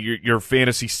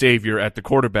fantasy savior at the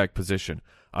quarterback position.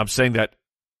 I'm saying that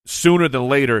sooner than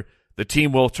later, the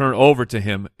team will turn over to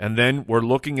him, and then we're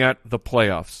looking at the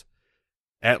playoffs.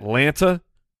 Atlanta,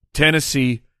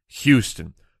 Tennessee,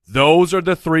 Houston. Those are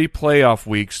the 3 playoff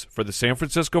weeks for the San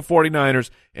Francisco 49ers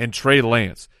and Trey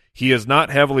Lance. He is not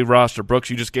heavily rostered. Brooks,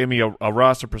 you just gave me a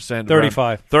roster percent.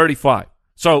 35. 35.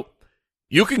 So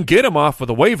you can get him off of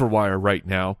the waiver wire right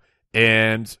now,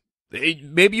 And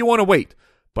maybe you want to wait,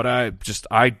 but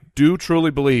I do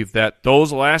truly believe that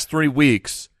those last 3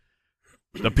 weeks,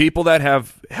 the people that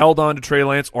have held on to Trey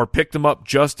Lance or picked him up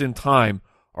just in time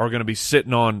are going to be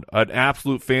sitting on an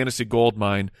absolute fantasy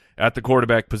goldmine at the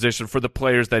quarterback position for the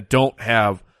players that don't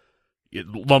have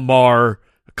Lamar,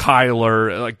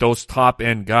 Kyler, like those top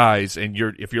end guys. And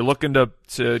if you're looking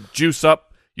to juice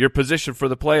up your position for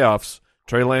the playoffs,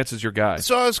 Trey Lance is your guy.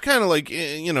 So I was kind of like,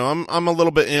 I'm a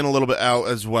little bit in, a little bit out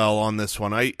as well on this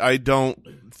one. I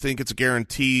don't think it's a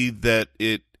guarantee that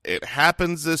it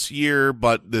happens this year,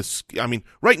 but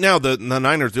right now the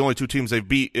Niners, the only two teams they've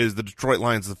beat is the Detroit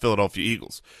Lions and the Philadelphia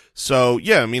Eagles. So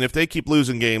yeah, if they keep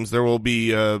losing games, there will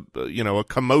be a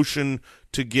commotion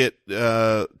to get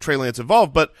Trey Lance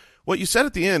involved. But what you said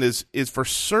at the end is for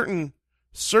certain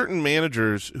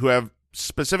managers who have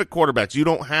specific quarterbacks, you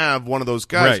don't have one of those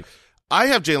guys. Right. I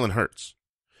have Jalen Hurts.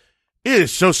 It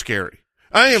is so scary.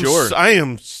 I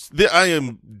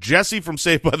am Jesse from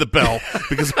Saved by the Bell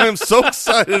because I am so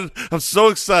excited. I'm so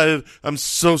excited. I'm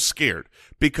so scared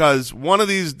because one of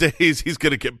these days he's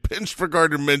going to get pinched for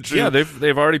Gardner Minshew. Yeah,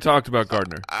 they've already talked about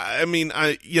Gardner.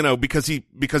 Because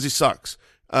he sucks.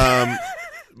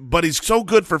 But he's so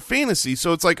good for fantasy.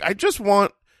 So it's like I just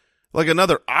want like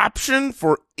another option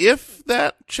for if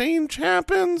that change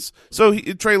happens. So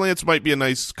Trey Lance might be a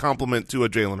nice compliment to a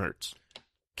Jalen Hurts.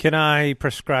 Can I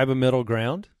prescribe a middle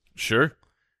ground? Sure.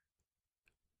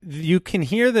 You can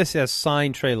hear this as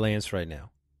sign Trey Lance right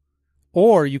now.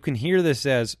 Or you can hear this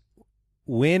as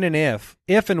when and if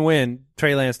and when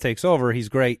Trey Lance takes over, he's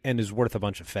great and is worth a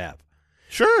bunch of fab.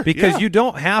 Sure. Because you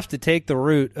don't have to take the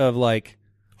route of like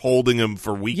holding him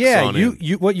for weeks on end.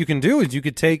 What you can do is you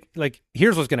could take, like,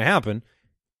 here's what's going to happen.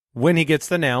 When he gets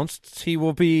announced, he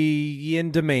will be in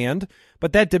demand,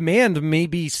 but that demand may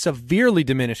be severely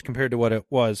diminished compared to what it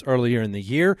was earlier in the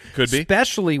year. Could be.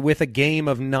 Especially with a game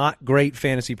of not great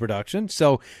fantasy production.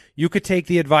 So you could take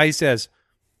the advice as,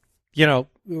 when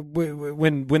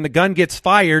the gun gets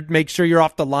fired, make sure you're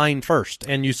off the line first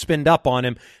and you spend up on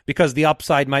him because the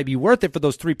upside might be worth it for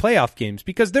those 3 playoff games.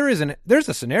 Because there's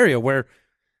a scenario where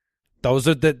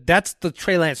that's the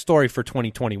Trey Lance story for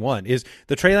 2021. Is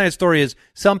the Trey Lance story is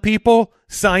some people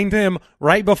signed him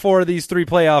right before these 3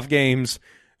 playoff games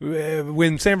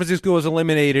when San Francisco was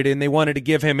eliminated and they wanted to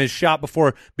give him his shot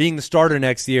before being the starter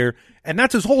next year. And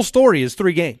that's his whole story is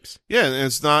 3 games. Yeah, and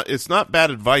it's not bad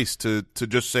advice to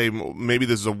just say maybe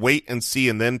this is a wait and see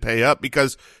and then pay up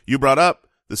because you brought up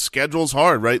the schedule's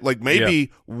hard, right? Like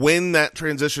maybe when that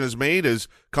transition is made is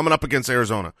coming up against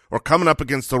Arizona or coming up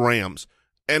against the Rams.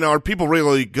 And are people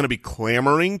really going to be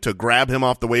clamoring to grab him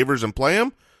off the waivers and play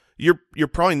him? You're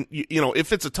probably,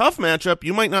 if it's a tough matchup,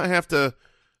 you might not have to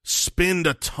spend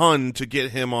a ton to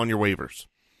get him on your waivers.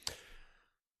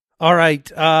 All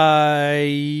right.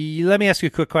 Let me ask you a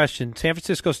quick question. San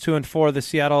Francisco's 2-4. The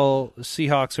Seattle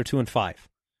Seahawks are 2-5.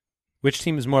 Which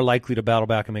team is more likely to battle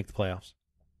back and make the playoffs?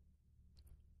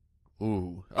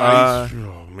 Ooh. I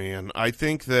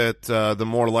think that the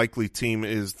more likely team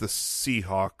is the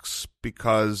Seahawks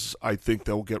because I think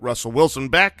they'll get Russell Wilson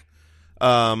back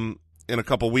in a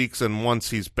couple weeks, and once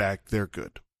he's back, they're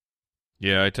good.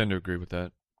 Yeah, I tend to agree with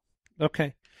that.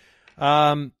 Okay.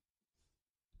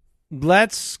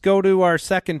 Let's go to our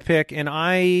second pick, and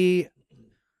I,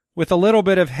 with a little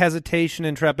bit of hesitation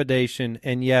and trepidation,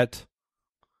 and yet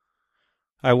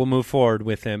I will move forward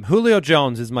with him. Julio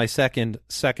Jones is my second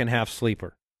half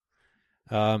sleeper.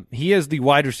 He is the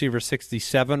wide receiver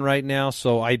 67 right now,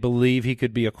 so I believe he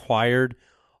could be acquired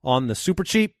on the super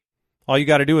cheap. All you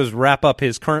got to do is wrap up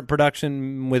his current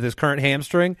production with his current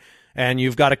hamstring, and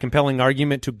you've got a compelling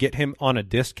argument to get him on a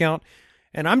discount.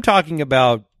 And I'm talking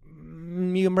about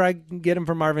you can probably get him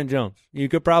for Marvin Jones. You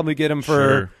could probably get him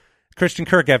for Christian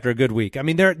Kirk after a good week. I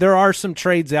mean, there are some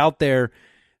trades out there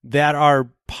that are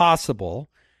possible.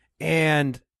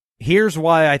 And here's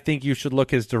why I think you should look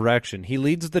his direction. He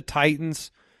leads the Titans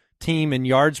team in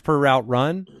yards per route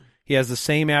run. He has the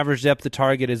same average depth of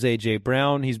target as A.J.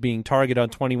 Brown. He's being targeted on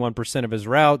 21% of his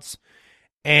routes.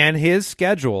 And his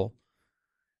schedule,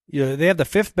 they have the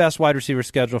 5th best wide receiver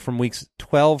schedule from weeks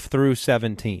 12 through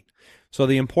 17. So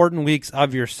the important weeks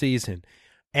of your season.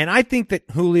 And I think that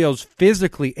Julio's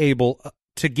physically able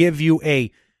to give you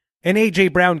an A.J.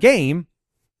 Brown game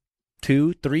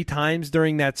 2-3 times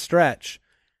during that stretch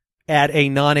at a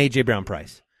non-A.J. Brown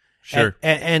price. Sure.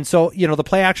 And so, the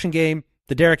play action game,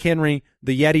 the Derrick Henry,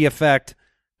 the Yeti effect,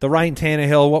 the Ryan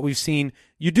Tannehill, what we've seen,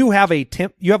 you do have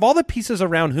you have all the pieces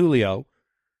around Julio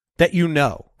that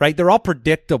right? They're all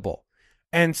predictable.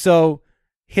 And so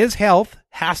his health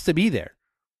has to be there.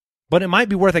 But it might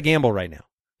be worth a gamble right now.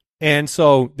 And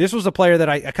so this was a player that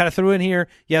I kind of threw in here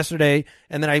yesterday,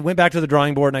 and then I went back to the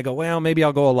drawing board and I go, well, maybe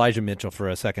I'll go Elijah Mitchell for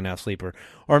a second half sleeper,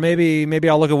 or maybe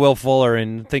I'll look at Will Fuller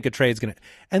and think a trade's gonna.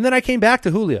 And then I came back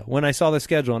to Julio when I saw the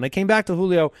schedule, and I came back to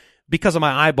Julio because of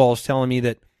my eyeballs telling me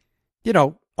that,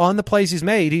 on the plays he's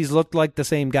made, he's looked like the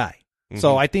same guy. Mm-hmm.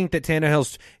 So I think that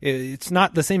Tannehill's, it's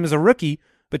not the same as a rookie,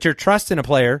 but your trust in a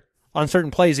player on certain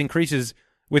plays increases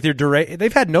with your duration.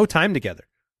 They've had no time together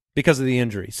because of the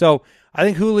injury. So I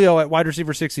think Julio at wide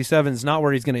receiver 67 is not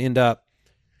where he's going to end up,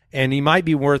 and he might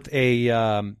be worth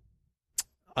a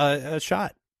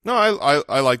shot. No,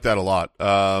 I like that a lot.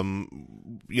 I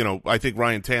think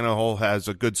Ryan Tannehill has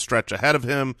a good stretch ahead of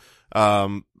him.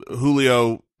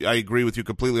 Julio, I agree with you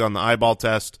completely on the eyeball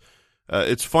test.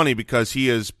 It's funny because he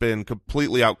has been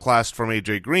completely outclassed from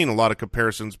A.J. Green. A lot of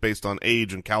comparisons based on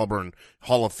age and caliber and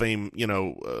Hall of Fame,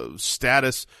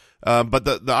 status. But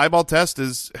the eyeball test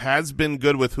has been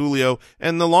good with Julio,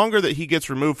 and the longer that he gets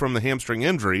removed from the hamstring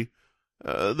injury,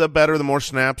 the better, the more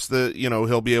snaps that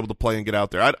he'll be able to play and get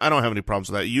out there. I don't have any problems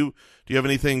with that. Do you have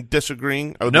anything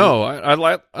disagreeing? No, I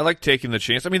like taking the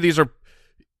chance. I mean, these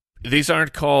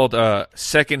aren't called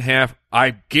second half.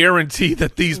 I guarantee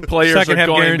that these players second are half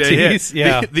going guarantees. to hit.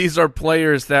 Yeah. These are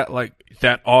players that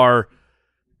are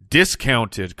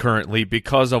discounted currently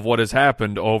because of what has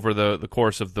happened over the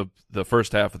course of the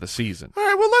first half of the season. All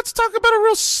right, well, let's talk about a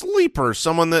real sleeper,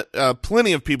 someone that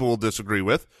plenty of people will disagree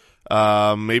with.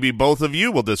 Maybe both of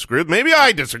you will disagree with. Maybe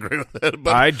I disagree with it.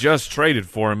 But I just traded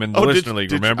for him in the Listener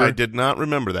League, remember? I did not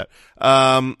remember that.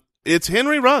 It's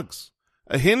Henry Ruggs.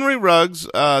 Henry Ruggs,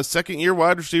 second-year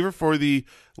wide receiver for the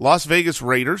Las Vegas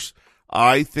Raiders,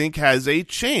 I think has a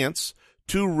chance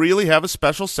to really have a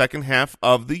special second half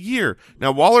of the year.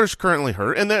 Now, Waller's currently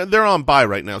hurt, and they're on bye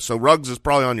right now, so Ruggs is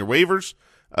probably on your waivers.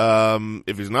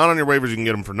 If he's not on your waivers, you can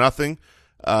get him for nothing.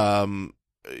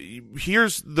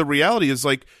 Here's the reality is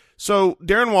so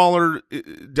Darren Waller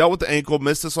dealt with the ankle,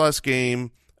 missed this last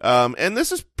game, and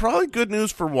this is probably good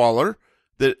news for Waller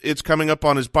that it's coming up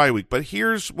on his bye week. But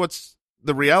here's what's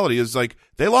the reality is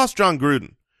they lost John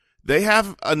Gruden. They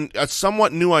have a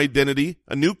somewhat new identity,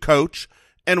 a new coach,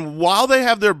 and while they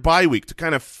have their bye week to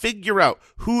kind of figure out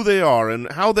who they are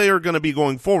and how they are going to be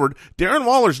going forward, Darren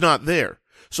Waller's not there.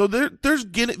 So they're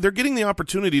getting the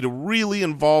opportunity to really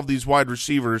involve these wide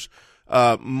receivers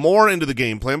more into the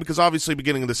game plan, because obviously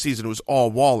beginning of the season it was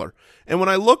all Waller. And when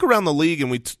I look around the league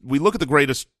and we look at the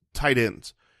greatest tight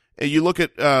ends, and you look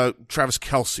at Travis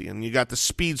Kelce, and you got the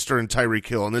speedster in Tyreek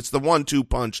Hill, and it's the 1-2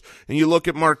 punch. And you look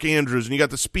at Mark Andrews, and you got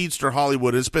the speedster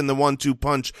Hollywood, it's been the 1-2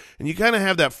 punch. And you kind of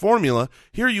have that formula.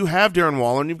 Here you have Darren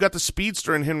Waller, and you've got the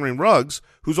speedster in Henry Ruggs,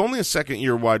 who's only a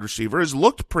second-year wide receiver, has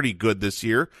looked pretty good this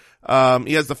year.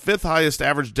 He has the fifth highest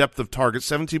average depth of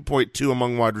targets, 17.2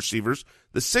 among wide receivers,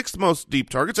 the sixth most deep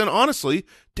targets, and honestly,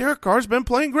 Derek Carr's been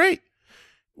playing great.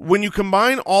 When you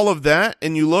combine all of that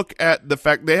and you look at the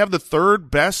fact they have the third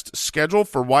best schedule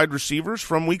for wide receivers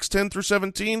from weeks 10 through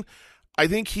 17, I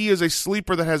think he is a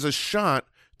sleeper that has a shot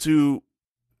to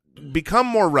become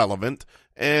more relevant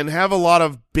and have a lot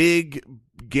of big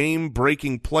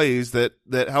game-breaking plays that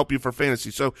help you for fantasy.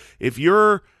 So if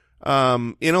you're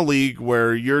in a league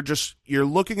where you're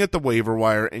looking at the waiver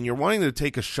wire and you're wanting to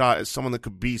take a shot at someone that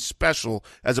could be special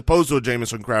as opposed to a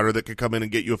Jamison Crowder that could come in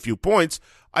and get you a few points,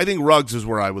 I think Ruggs is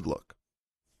where I would look.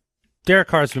 Derek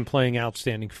Carr's been playing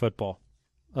outstanding football.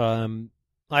 I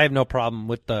have no problem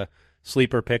with the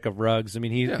sleeper pick of Ruggs. I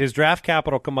mean, his draft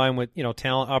capital combined with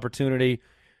talent, opportunity,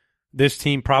 this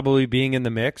team probably being in the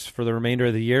mix for the remainder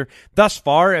of the year. Thus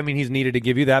far, I mean, he's needed to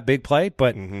give you that big play,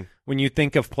 but when you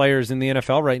think of players in the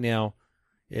NFL right now,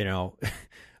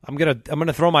 I'm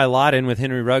gonna throw my lot in with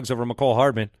Henry Ruggs over McCole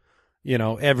Hardman,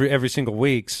 every single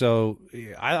week. So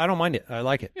I don't mind it. I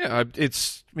like it. Yeah,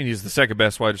 he's the second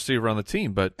best wide receiver on the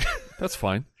team, but that's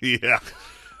fine. Yeah.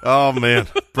 Oh man,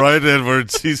 Brian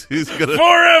Edwards, he's gonna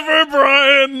forever,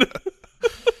 Brian.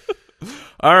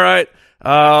 All right.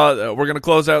 We're going to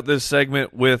close out this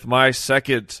segment with my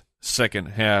second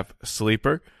half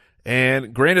sleeper.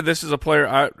 And granted, this is a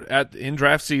player in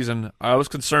draft season I was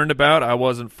concerned about. I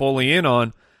wasn't fully in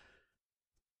on.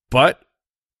 But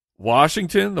the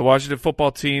Washington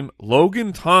football team,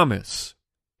 Logan Thomas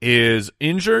is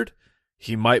injured.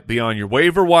 He might be on your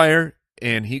waiver wire,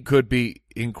 and he could be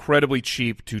incredibly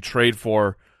cheap to trade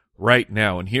for right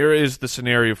now. And here is the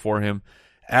scenario for him.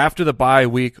 After the bye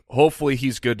week, hopefully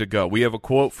he's good to go. We have a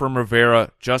quote from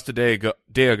Rivera just a day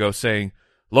ago saying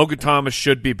Logan Thomas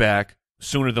should be back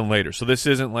sooner than later. So this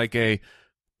isn't like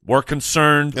we're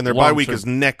concerned. And their bye week is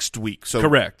next week. So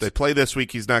correct. They play this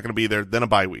week, he's not going to be there, then a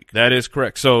bye week. That is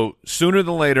correct. So sooner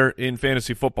than later in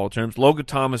fantasy football terms, Logan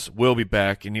Thomas will be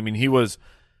back. And I mean, he was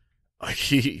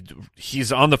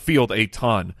he's on the field a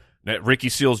ton. Now, Ricky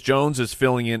Seals-Jones is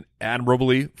filling in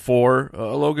admirably for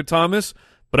Logan Thomas,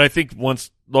 but I think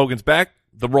once Logan's back,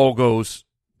 the role goes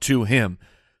to him.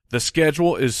 The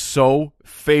schedule is so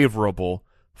favorable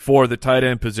for the tight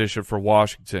end position for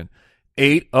Washington.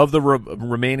 8 of the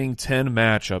remaining 10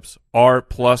 matchups are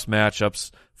plus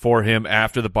matchups for him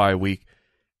after the bye week.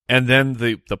 And then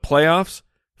the playoffs,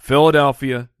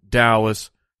 Philadelphia, Dallas,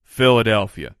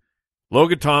 Philadelphia.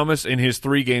 Logan Thomas, in his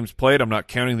 3 games played, I'm not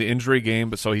counting the injury game,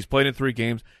 but so he's played in 3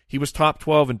 games. He was top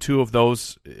 12 in 2 of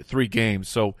those 3 games.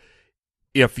 So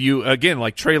if you, again,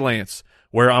 like Trey Lance,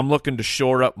 where I'm looking to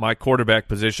shore up my quarterback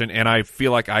position and I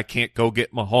feel like I can't go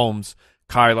get Mahomes,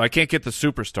 Kyler, I can't get the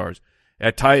superstars.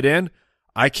 At tight end,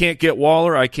 I can't get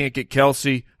Waller, I can't get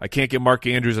Kelsey, I can't get Mark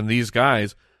Andrews and these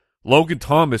guys. Logan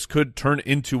Thomas could turn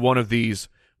into one of these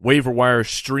waiver wire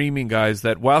streaming guys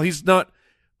that while he's not,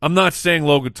 I'm not saying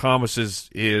Logan Thomas is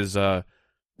going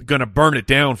to burn it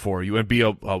down for you and be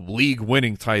a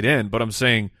league-winning tight end, but I'm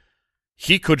saying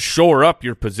he could shore up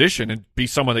your position and be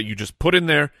someone that you just put in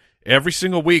there every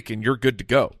single week and you're good to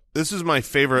go. This is my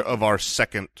favorite of our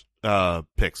second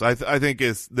picks. I think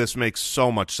this makes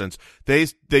so much sense.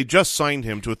 They just signed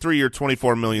him to a 3-year,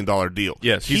 $24 million deal.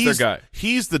 Yes, he's their guy.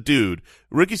 He's the dude.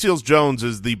 Ricky Seals-Jones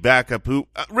is the backup.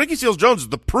 Ricky Seals-Jones is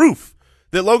the proof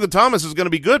that Logan Thomas is going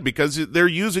to be good because they're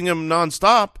using him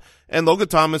nonstop. And Logan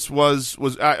Thomas was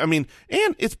and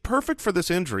it's perfect for this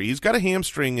injury. He's got a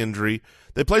hamstring injury.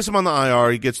 They place him on the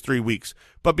IR. He gets 3 weeks.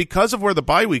 But because of where the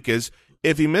bye week is,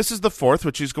 if he misses the 4th,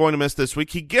 which he's going to miss this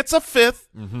week, he gets a 5th.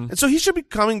 Mm-hmm. And so he should be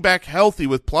coming back healthy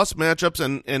with plus matchups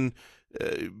and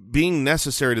being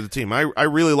necessary to the team. I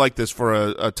really like this for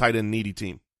a tight end needy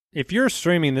team. If you're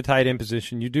streaming the tight end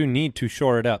position, you do need to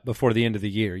shore it up before the end of the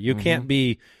year. You can't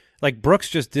be like Brooks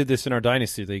just did this in our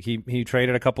Dynasty League. He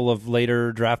traded a couple of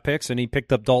later draft picks, and he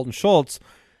picked up Dalton Schultz.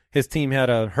 His team had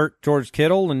a hurt George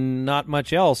Kittle and not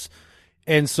much else.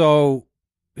 And so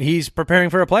he's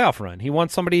preparing for a playoff run. He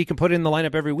wants somebody he can put in the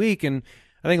lineup every week, and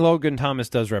I think Logan Thomas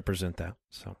does represent that.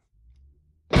 So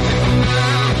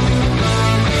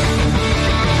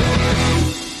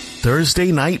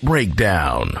Thursday Night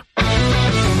Breakdown.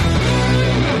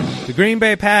 the Green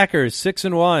Bay Packers,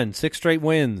 6-1, 6 straight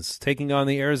wins, taking on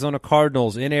the Arizona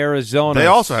Cardinals in Arizona. They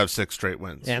also have 6 straight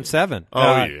wins. And 7.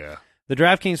 Oh, yeah. The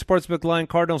DraftKings Sportsbook line,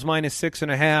 Cardinals minus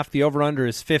 6.5. The over-under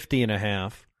is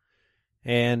 50.5.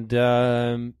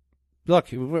 And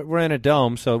look, we're in a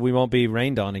dome, so we won't be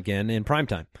rained on again in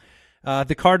primetime.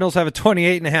 The Cardinals have a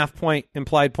 28.5 point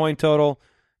implied point total.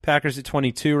 Packers at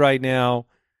 22 right now.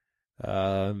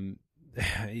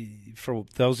 For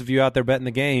those of you out there betting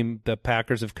the game, the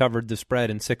Packers have covered the spread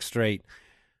in 6 straight,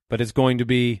 but it's going to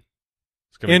be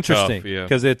interesting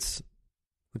because the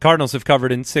Cardinals have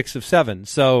covered in 6 of 7.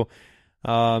 So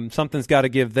something's got to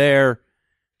give there.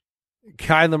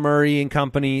 Kyler Murray and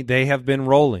company, they have been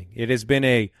rolling. It has been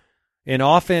an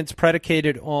offense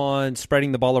predicated on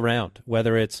spreading the ball around,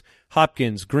 whether it's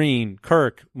Hopkins, Green,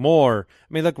 Kirk, Moore.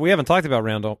 I mean, look, we haven't talked about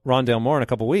Rondale Moore in a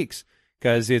couple weeks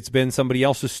because it's been somebody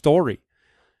else's story.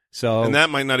 So, and that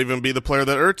might not even be the player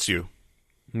that hurts you.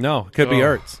 No, it could be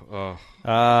Ertz.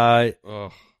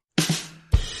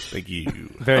 Thank you.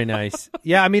 Very nice.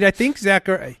 Yeah, I mean, I think Zach.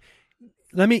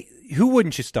 Who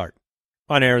wouldn't you start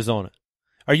on Arizona?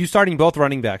 Are you starting both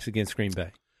running backs against Green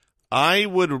Bay? I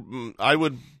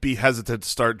would be hesitant to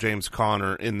start James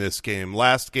Conner in this game.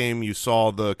 Last game, you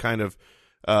saw the kind of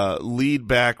lead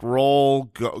back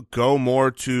role go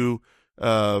more to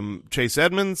Chase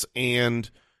Edmonds, and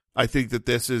I think that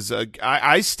this is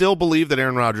I still believe that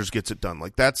Aaron Rodgers gets it done.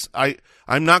 Like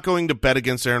I'm not going to bet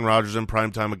against Aaron Rodgers in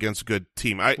primetime against a good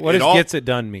team. What does gets it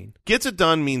done mean? Gets it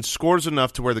done means scores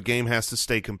enough to where the game has to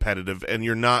stay competitive, and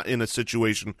you're not in a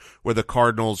situation where the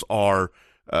Cardinals are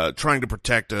trying to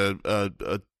protect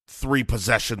a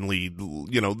 3-possession lead,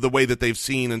 the way that they've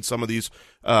seen in some of these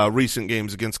recent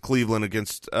games against Cleveland,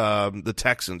 against the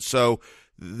Texans. So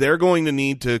they're going to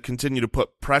need to continue to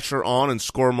put pressure on and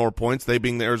score more points, they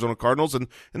being the Arizona Cardinals, and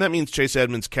that means Chase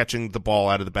Edmonds catching the ball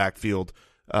out of the backfield,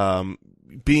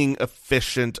 being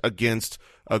efficient against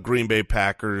a Green Bay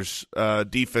Packers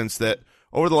defense that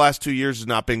over the last 2 years has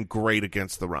not been great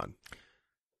against the run.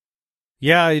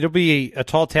 Yeah, it'll be a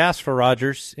tall task for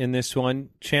Rodgers in this one.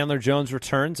 Chandler Jones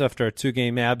returns after a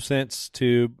 2-game absence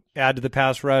to add to the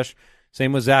pass rush.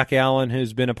 Same with Zach Allen,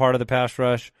 who's been a part of the pass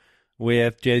rush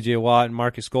with J.J. Watt and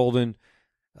Marcus Golden.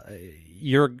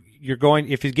 You're going,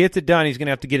 if he gets it done, he's going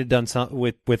to have to get it done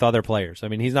with other players. I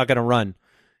mean, he's not going to run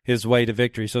his way to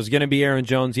victory. So it's going to be Aaron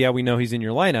Jones. Yeah, we know he's in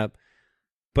your lineup,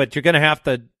 but you're going to have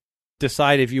to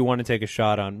decide if you want to take a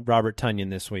shot on Robert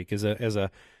Tonyan this week as a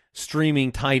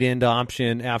streaming tight end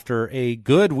option after a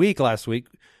good week last week,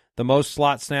 the most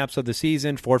slot snaps of the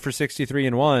season, 4 for 63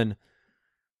 and 1.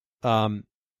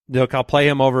 Look, I'll play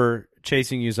him over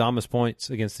chasing Uzama's points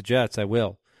against the Jets. I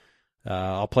will.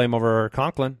 I'll play him over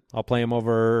Conklin. I'll play him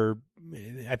over.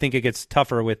 I think it gets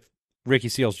tougher with Ricky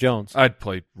Seals-Jones. I'd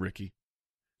play Ricky.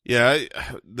 Yeah,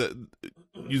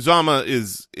 Uzama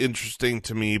is interesting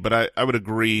to me, but I would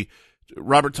agree.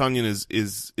 Robert Tonyan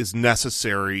is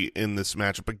necessary in this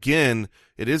matchup. Again,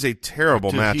 it is a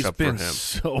terrible matchup for him.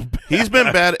 So bad. He's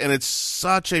been bad, and it's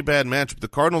such a bad matchup. The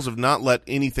Cardinals have not let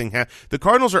anything happen. The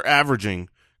Cardinals are averaging,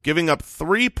 giving up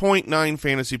 3.9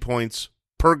 fantasy points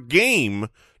per game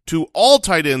to all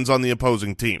tight ends on the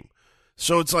opposing team.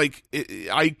 So it's like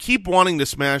I keep wanting to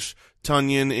smash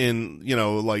Tonyan in,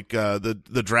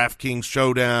 the DraftKings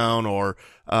showdown, or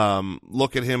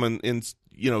look at him in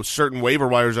certain waiver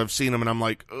wires I've seen him, and I'm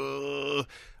like,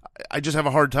 I just have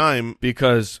a hard time.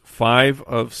 Because 5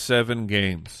 of 7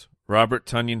 games, Robert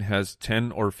Tonyan has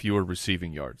 10 or fewer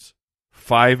receiving yards.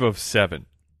 5 of 7.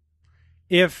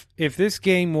 If this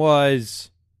game was,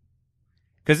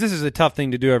 because this is a tough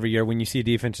thing to do every year when you see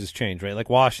defenses change, right? Like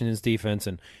Washington's defense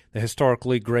and the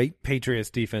historically great Patriots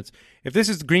defense. If this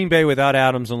is Green Bay without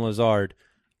Adams and Lazard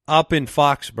up in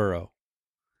Foxborough,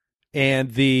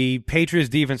 and the Patriots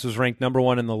defense was ranked number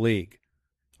 1 in the league,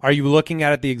 are you looking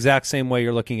at it the exact same way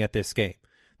you're looking at this game?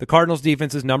 The Cardinals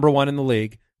defense is number 1 in the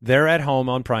league. They're at home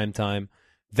on primetime.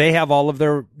 They have all of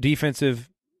their defensive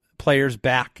players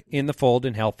back in the fold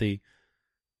and healthy.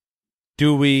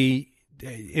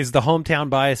 Is the hometown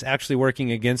bias actually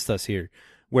working against us here,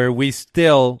 where we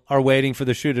still are waiting for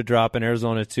the shoe to drop in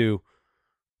Arizona to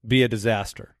be a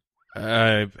disaster?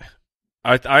 I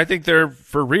think they're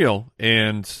for real,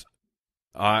 and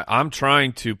I'm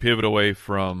trying to pivot away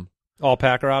from all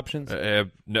Packer options. I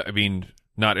mean,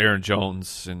 not Aaron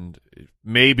Jones and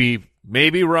maybe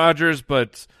Rodgers,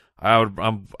 but I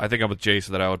think I'm with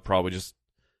Jason that I would probably just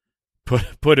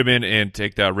put him in and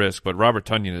take that risk. But Robert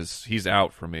Tonyan he's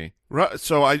out for me.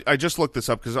 So I just looked this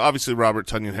up because obviously Robert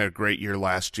Tonyan had a great year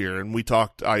last year, and we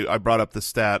talked. I brought up the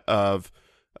stat of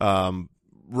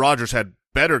Rodgers had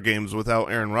better games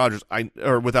without Aaron Rodgers,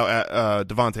 without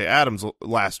Devontae Adams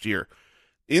last year.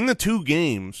 In the 2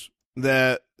 games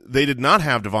that they did not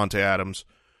have Devontae Adams,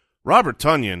 Robert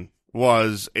Tonyan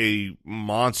was a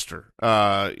monster.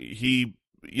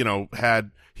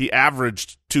 He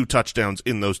averaged 2 touchdowns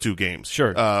in those 2 games.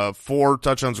 Sure. 4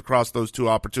 touchdowns across those 2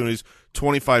 opportunities,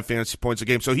 25 fantasy points a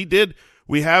game. So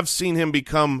we have seen him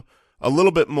become a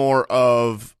little bit more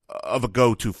of a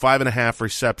go-to, 5.5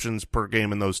 receptions per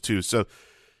game in those 2. So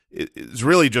it's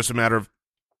really just a matter of,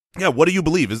 what do you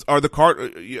believe? I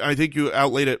think you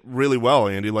outlaid it really well,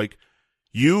 Andy. Like,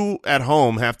 you at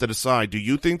home have to decide, do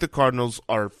you think the Cardinals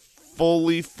are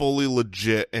fully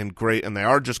legit and great, and they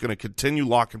are just going to continue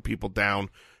locking people down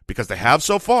because they have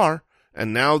so far,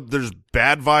 and now there's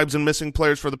bad vibes and missing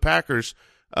players for the Packers?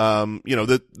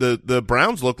 The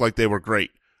Browns looked like they were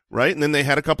great, right? And then they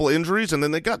had a couple injuries, and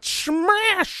then they got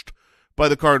smashed by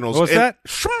the Cardinals. What was that?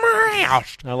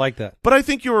 Smashed. I like that. But I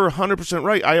think you were 100%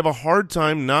 right. I have a hard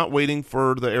time not waiting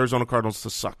for the Arizona Cardinals to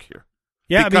suck here.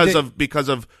 Yeah, because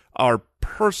of our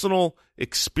personal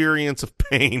experience of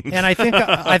pain. And I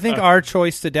think our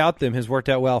choice to doubt them has worked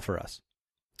out well for us.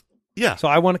 Yeah. So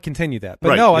I want to continue that. But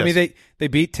right, no, yes. I mean they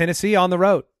beat Tennessee on the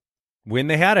road when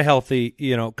they had a healthy,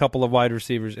 couple of wide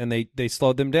receivers, and they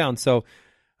slowed them down. So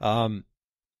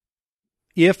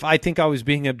if I think I was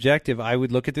being objective, I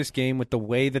would look at this game with the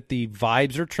way that the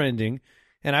vibes are trending,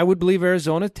 and I would believe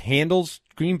Arizona handles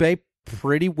Green Bay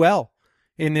pretty well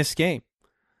in this game.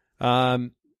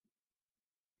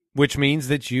 Which means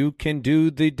that you can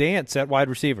do the dance at wide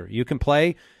receiver. You can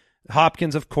play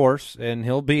Hopkins, of course, and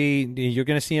you're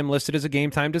going to see him listed as a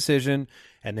game-time decision,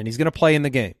 and then he's going to play in the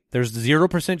game. There's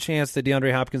 0% chance that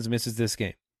DeAndre Hopkins misses this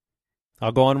game.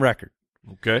 I'll go on record.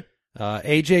 Okay.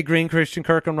 A.J. Green, Christian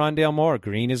Kirk, and Rondale Moore.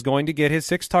 Green is going to get his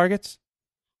 6 targets.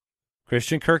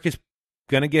 Christian Kirk is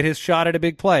going to get his shot at a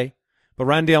big play, but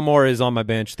Rondale Moore is on my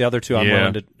bench. The other 2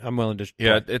 I'm willing to play.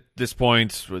 Yeah, at this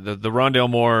point, the Rondale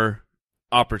Moore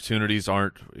opportunities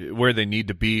aren't where they need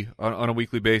to be on a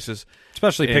weekly basis.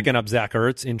 Especially picking up Zach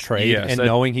Ertz in trade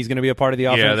knowing he's going to be a part of the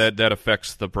offense. Yeah, that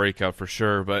affects the breakout for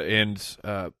sure. But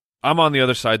I'm on the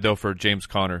other side though for James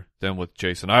Conner than with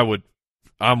Jason.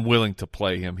 I'm willing to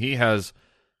play him. He has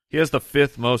the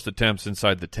 5th most attempts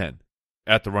inside the 10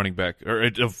 at the running back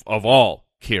or of all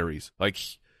carries. Like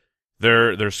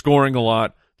they're scoring a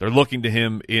lot. They're looking to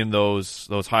him in those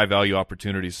high value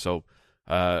opportunities. So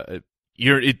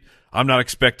I'm not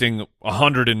expecting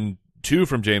 102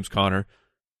 from James Conner,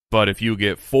 but if you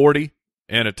get 40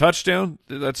 and a touchdown,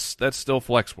 that's still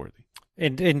flex worthy.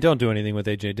 And don't do anything with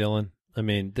A.J. Dillon. I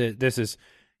mean,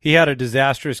 he had a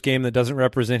disastrous game that doesn't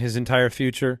represent his entire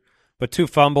future, but 2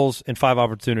 fumbles and 5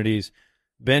 opportunities.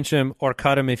 Bench him or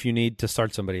cut him if you need to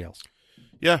start somebody else.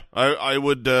 Yeah, I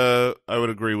would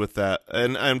agree with that.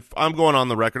 And I'm going on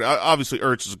the record. Obviously,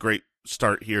 Ertz is a great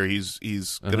start here. He's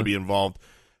going to be involved.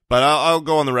 But I'll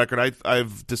go on the record.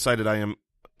 I've decided I am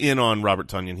in on Robert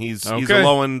Tonyan. He's a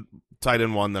low-end tight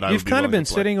end one that I would be You've kind of been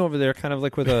to play. sitting over there kind of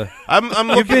like with a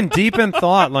You've been deep in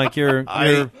thought, like you're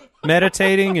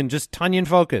meditating and just Tonyan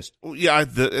focused. Yeah,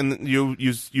 and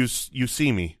you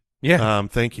see me. Yeah.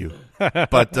 Thank you.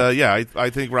 But I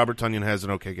think Robert Tonyan has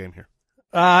an okay game here.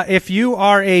 If you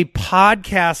are a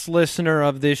podcast listener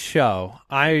of this show,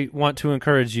 I want to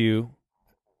encourage you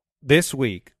this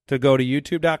week to go to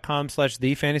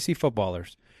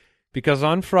youtube.com/thefantasyfootballers, because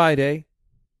on Friday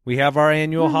we have our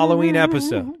annual Halloween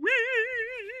episode,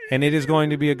 and it is going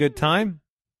to be a good time,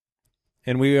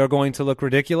 and we are going to look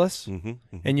ridiculous.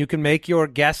 And you can make your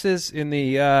guesses in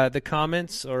the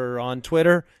comments or on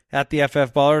Twitter at the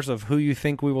FF Ballers of who you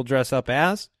think we will dress up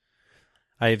as.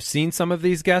 I have seen some of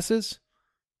these guesses,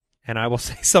 and I will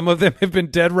say some of them have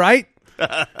been dead right.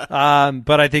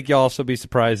 But I think you'll also be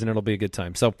surprised, and it'll be a good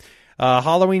time. So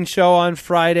Halloween show on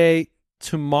Friday.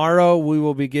 Tomorrow we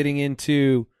will be getting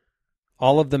into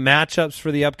all of the matchups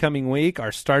for the upcoming week,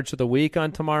 our starts of the week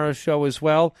on tomorrow's show as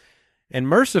well. And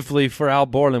mercifully for Al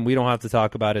Borland, we don't have to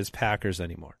talk about his Packers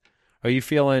anymore. Are you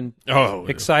feeling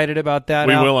excited about that,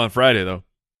 We Al? will on Friday, though.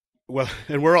 Well,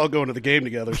 and we're all going to the game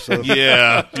together. So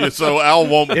Yeah, so Al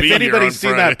won't be if here anybody's on seen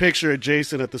Friday. that picture of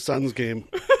Jason at the Suns game,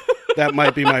 that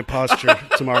might be my posture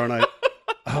tomorrow night.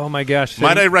 Oh, my gosh.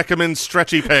 Might I recommend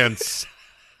stretchy pants?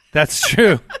 That's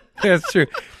true. That's true.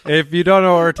 If you don't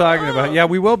know what we're talking about, yeah,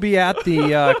 we will be at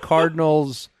the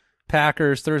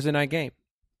Cardinals-Packers Thursday night game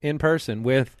in person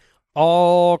with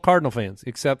all Cardinal fans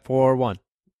except for one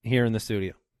here in the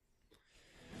studio.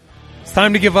 It's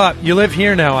time to give up. You live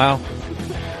here now, Al.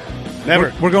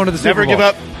 Never. We're going to the Super Never Bowl. give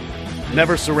up.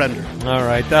 Never surrender. All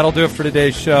right, that'll do it for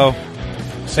today's show.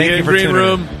 See you you in for green tuning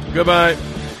room. Goodbye.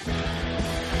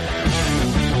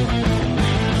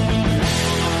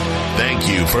 Thank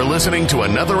you for listening to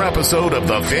another episode of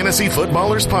the Fantasy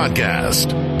Footballers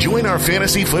Podcast. Join our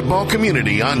fantasy football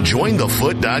community on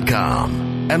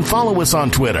jointhefoot.com and follow us on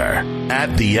Twitter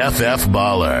at the FF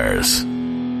Ballers.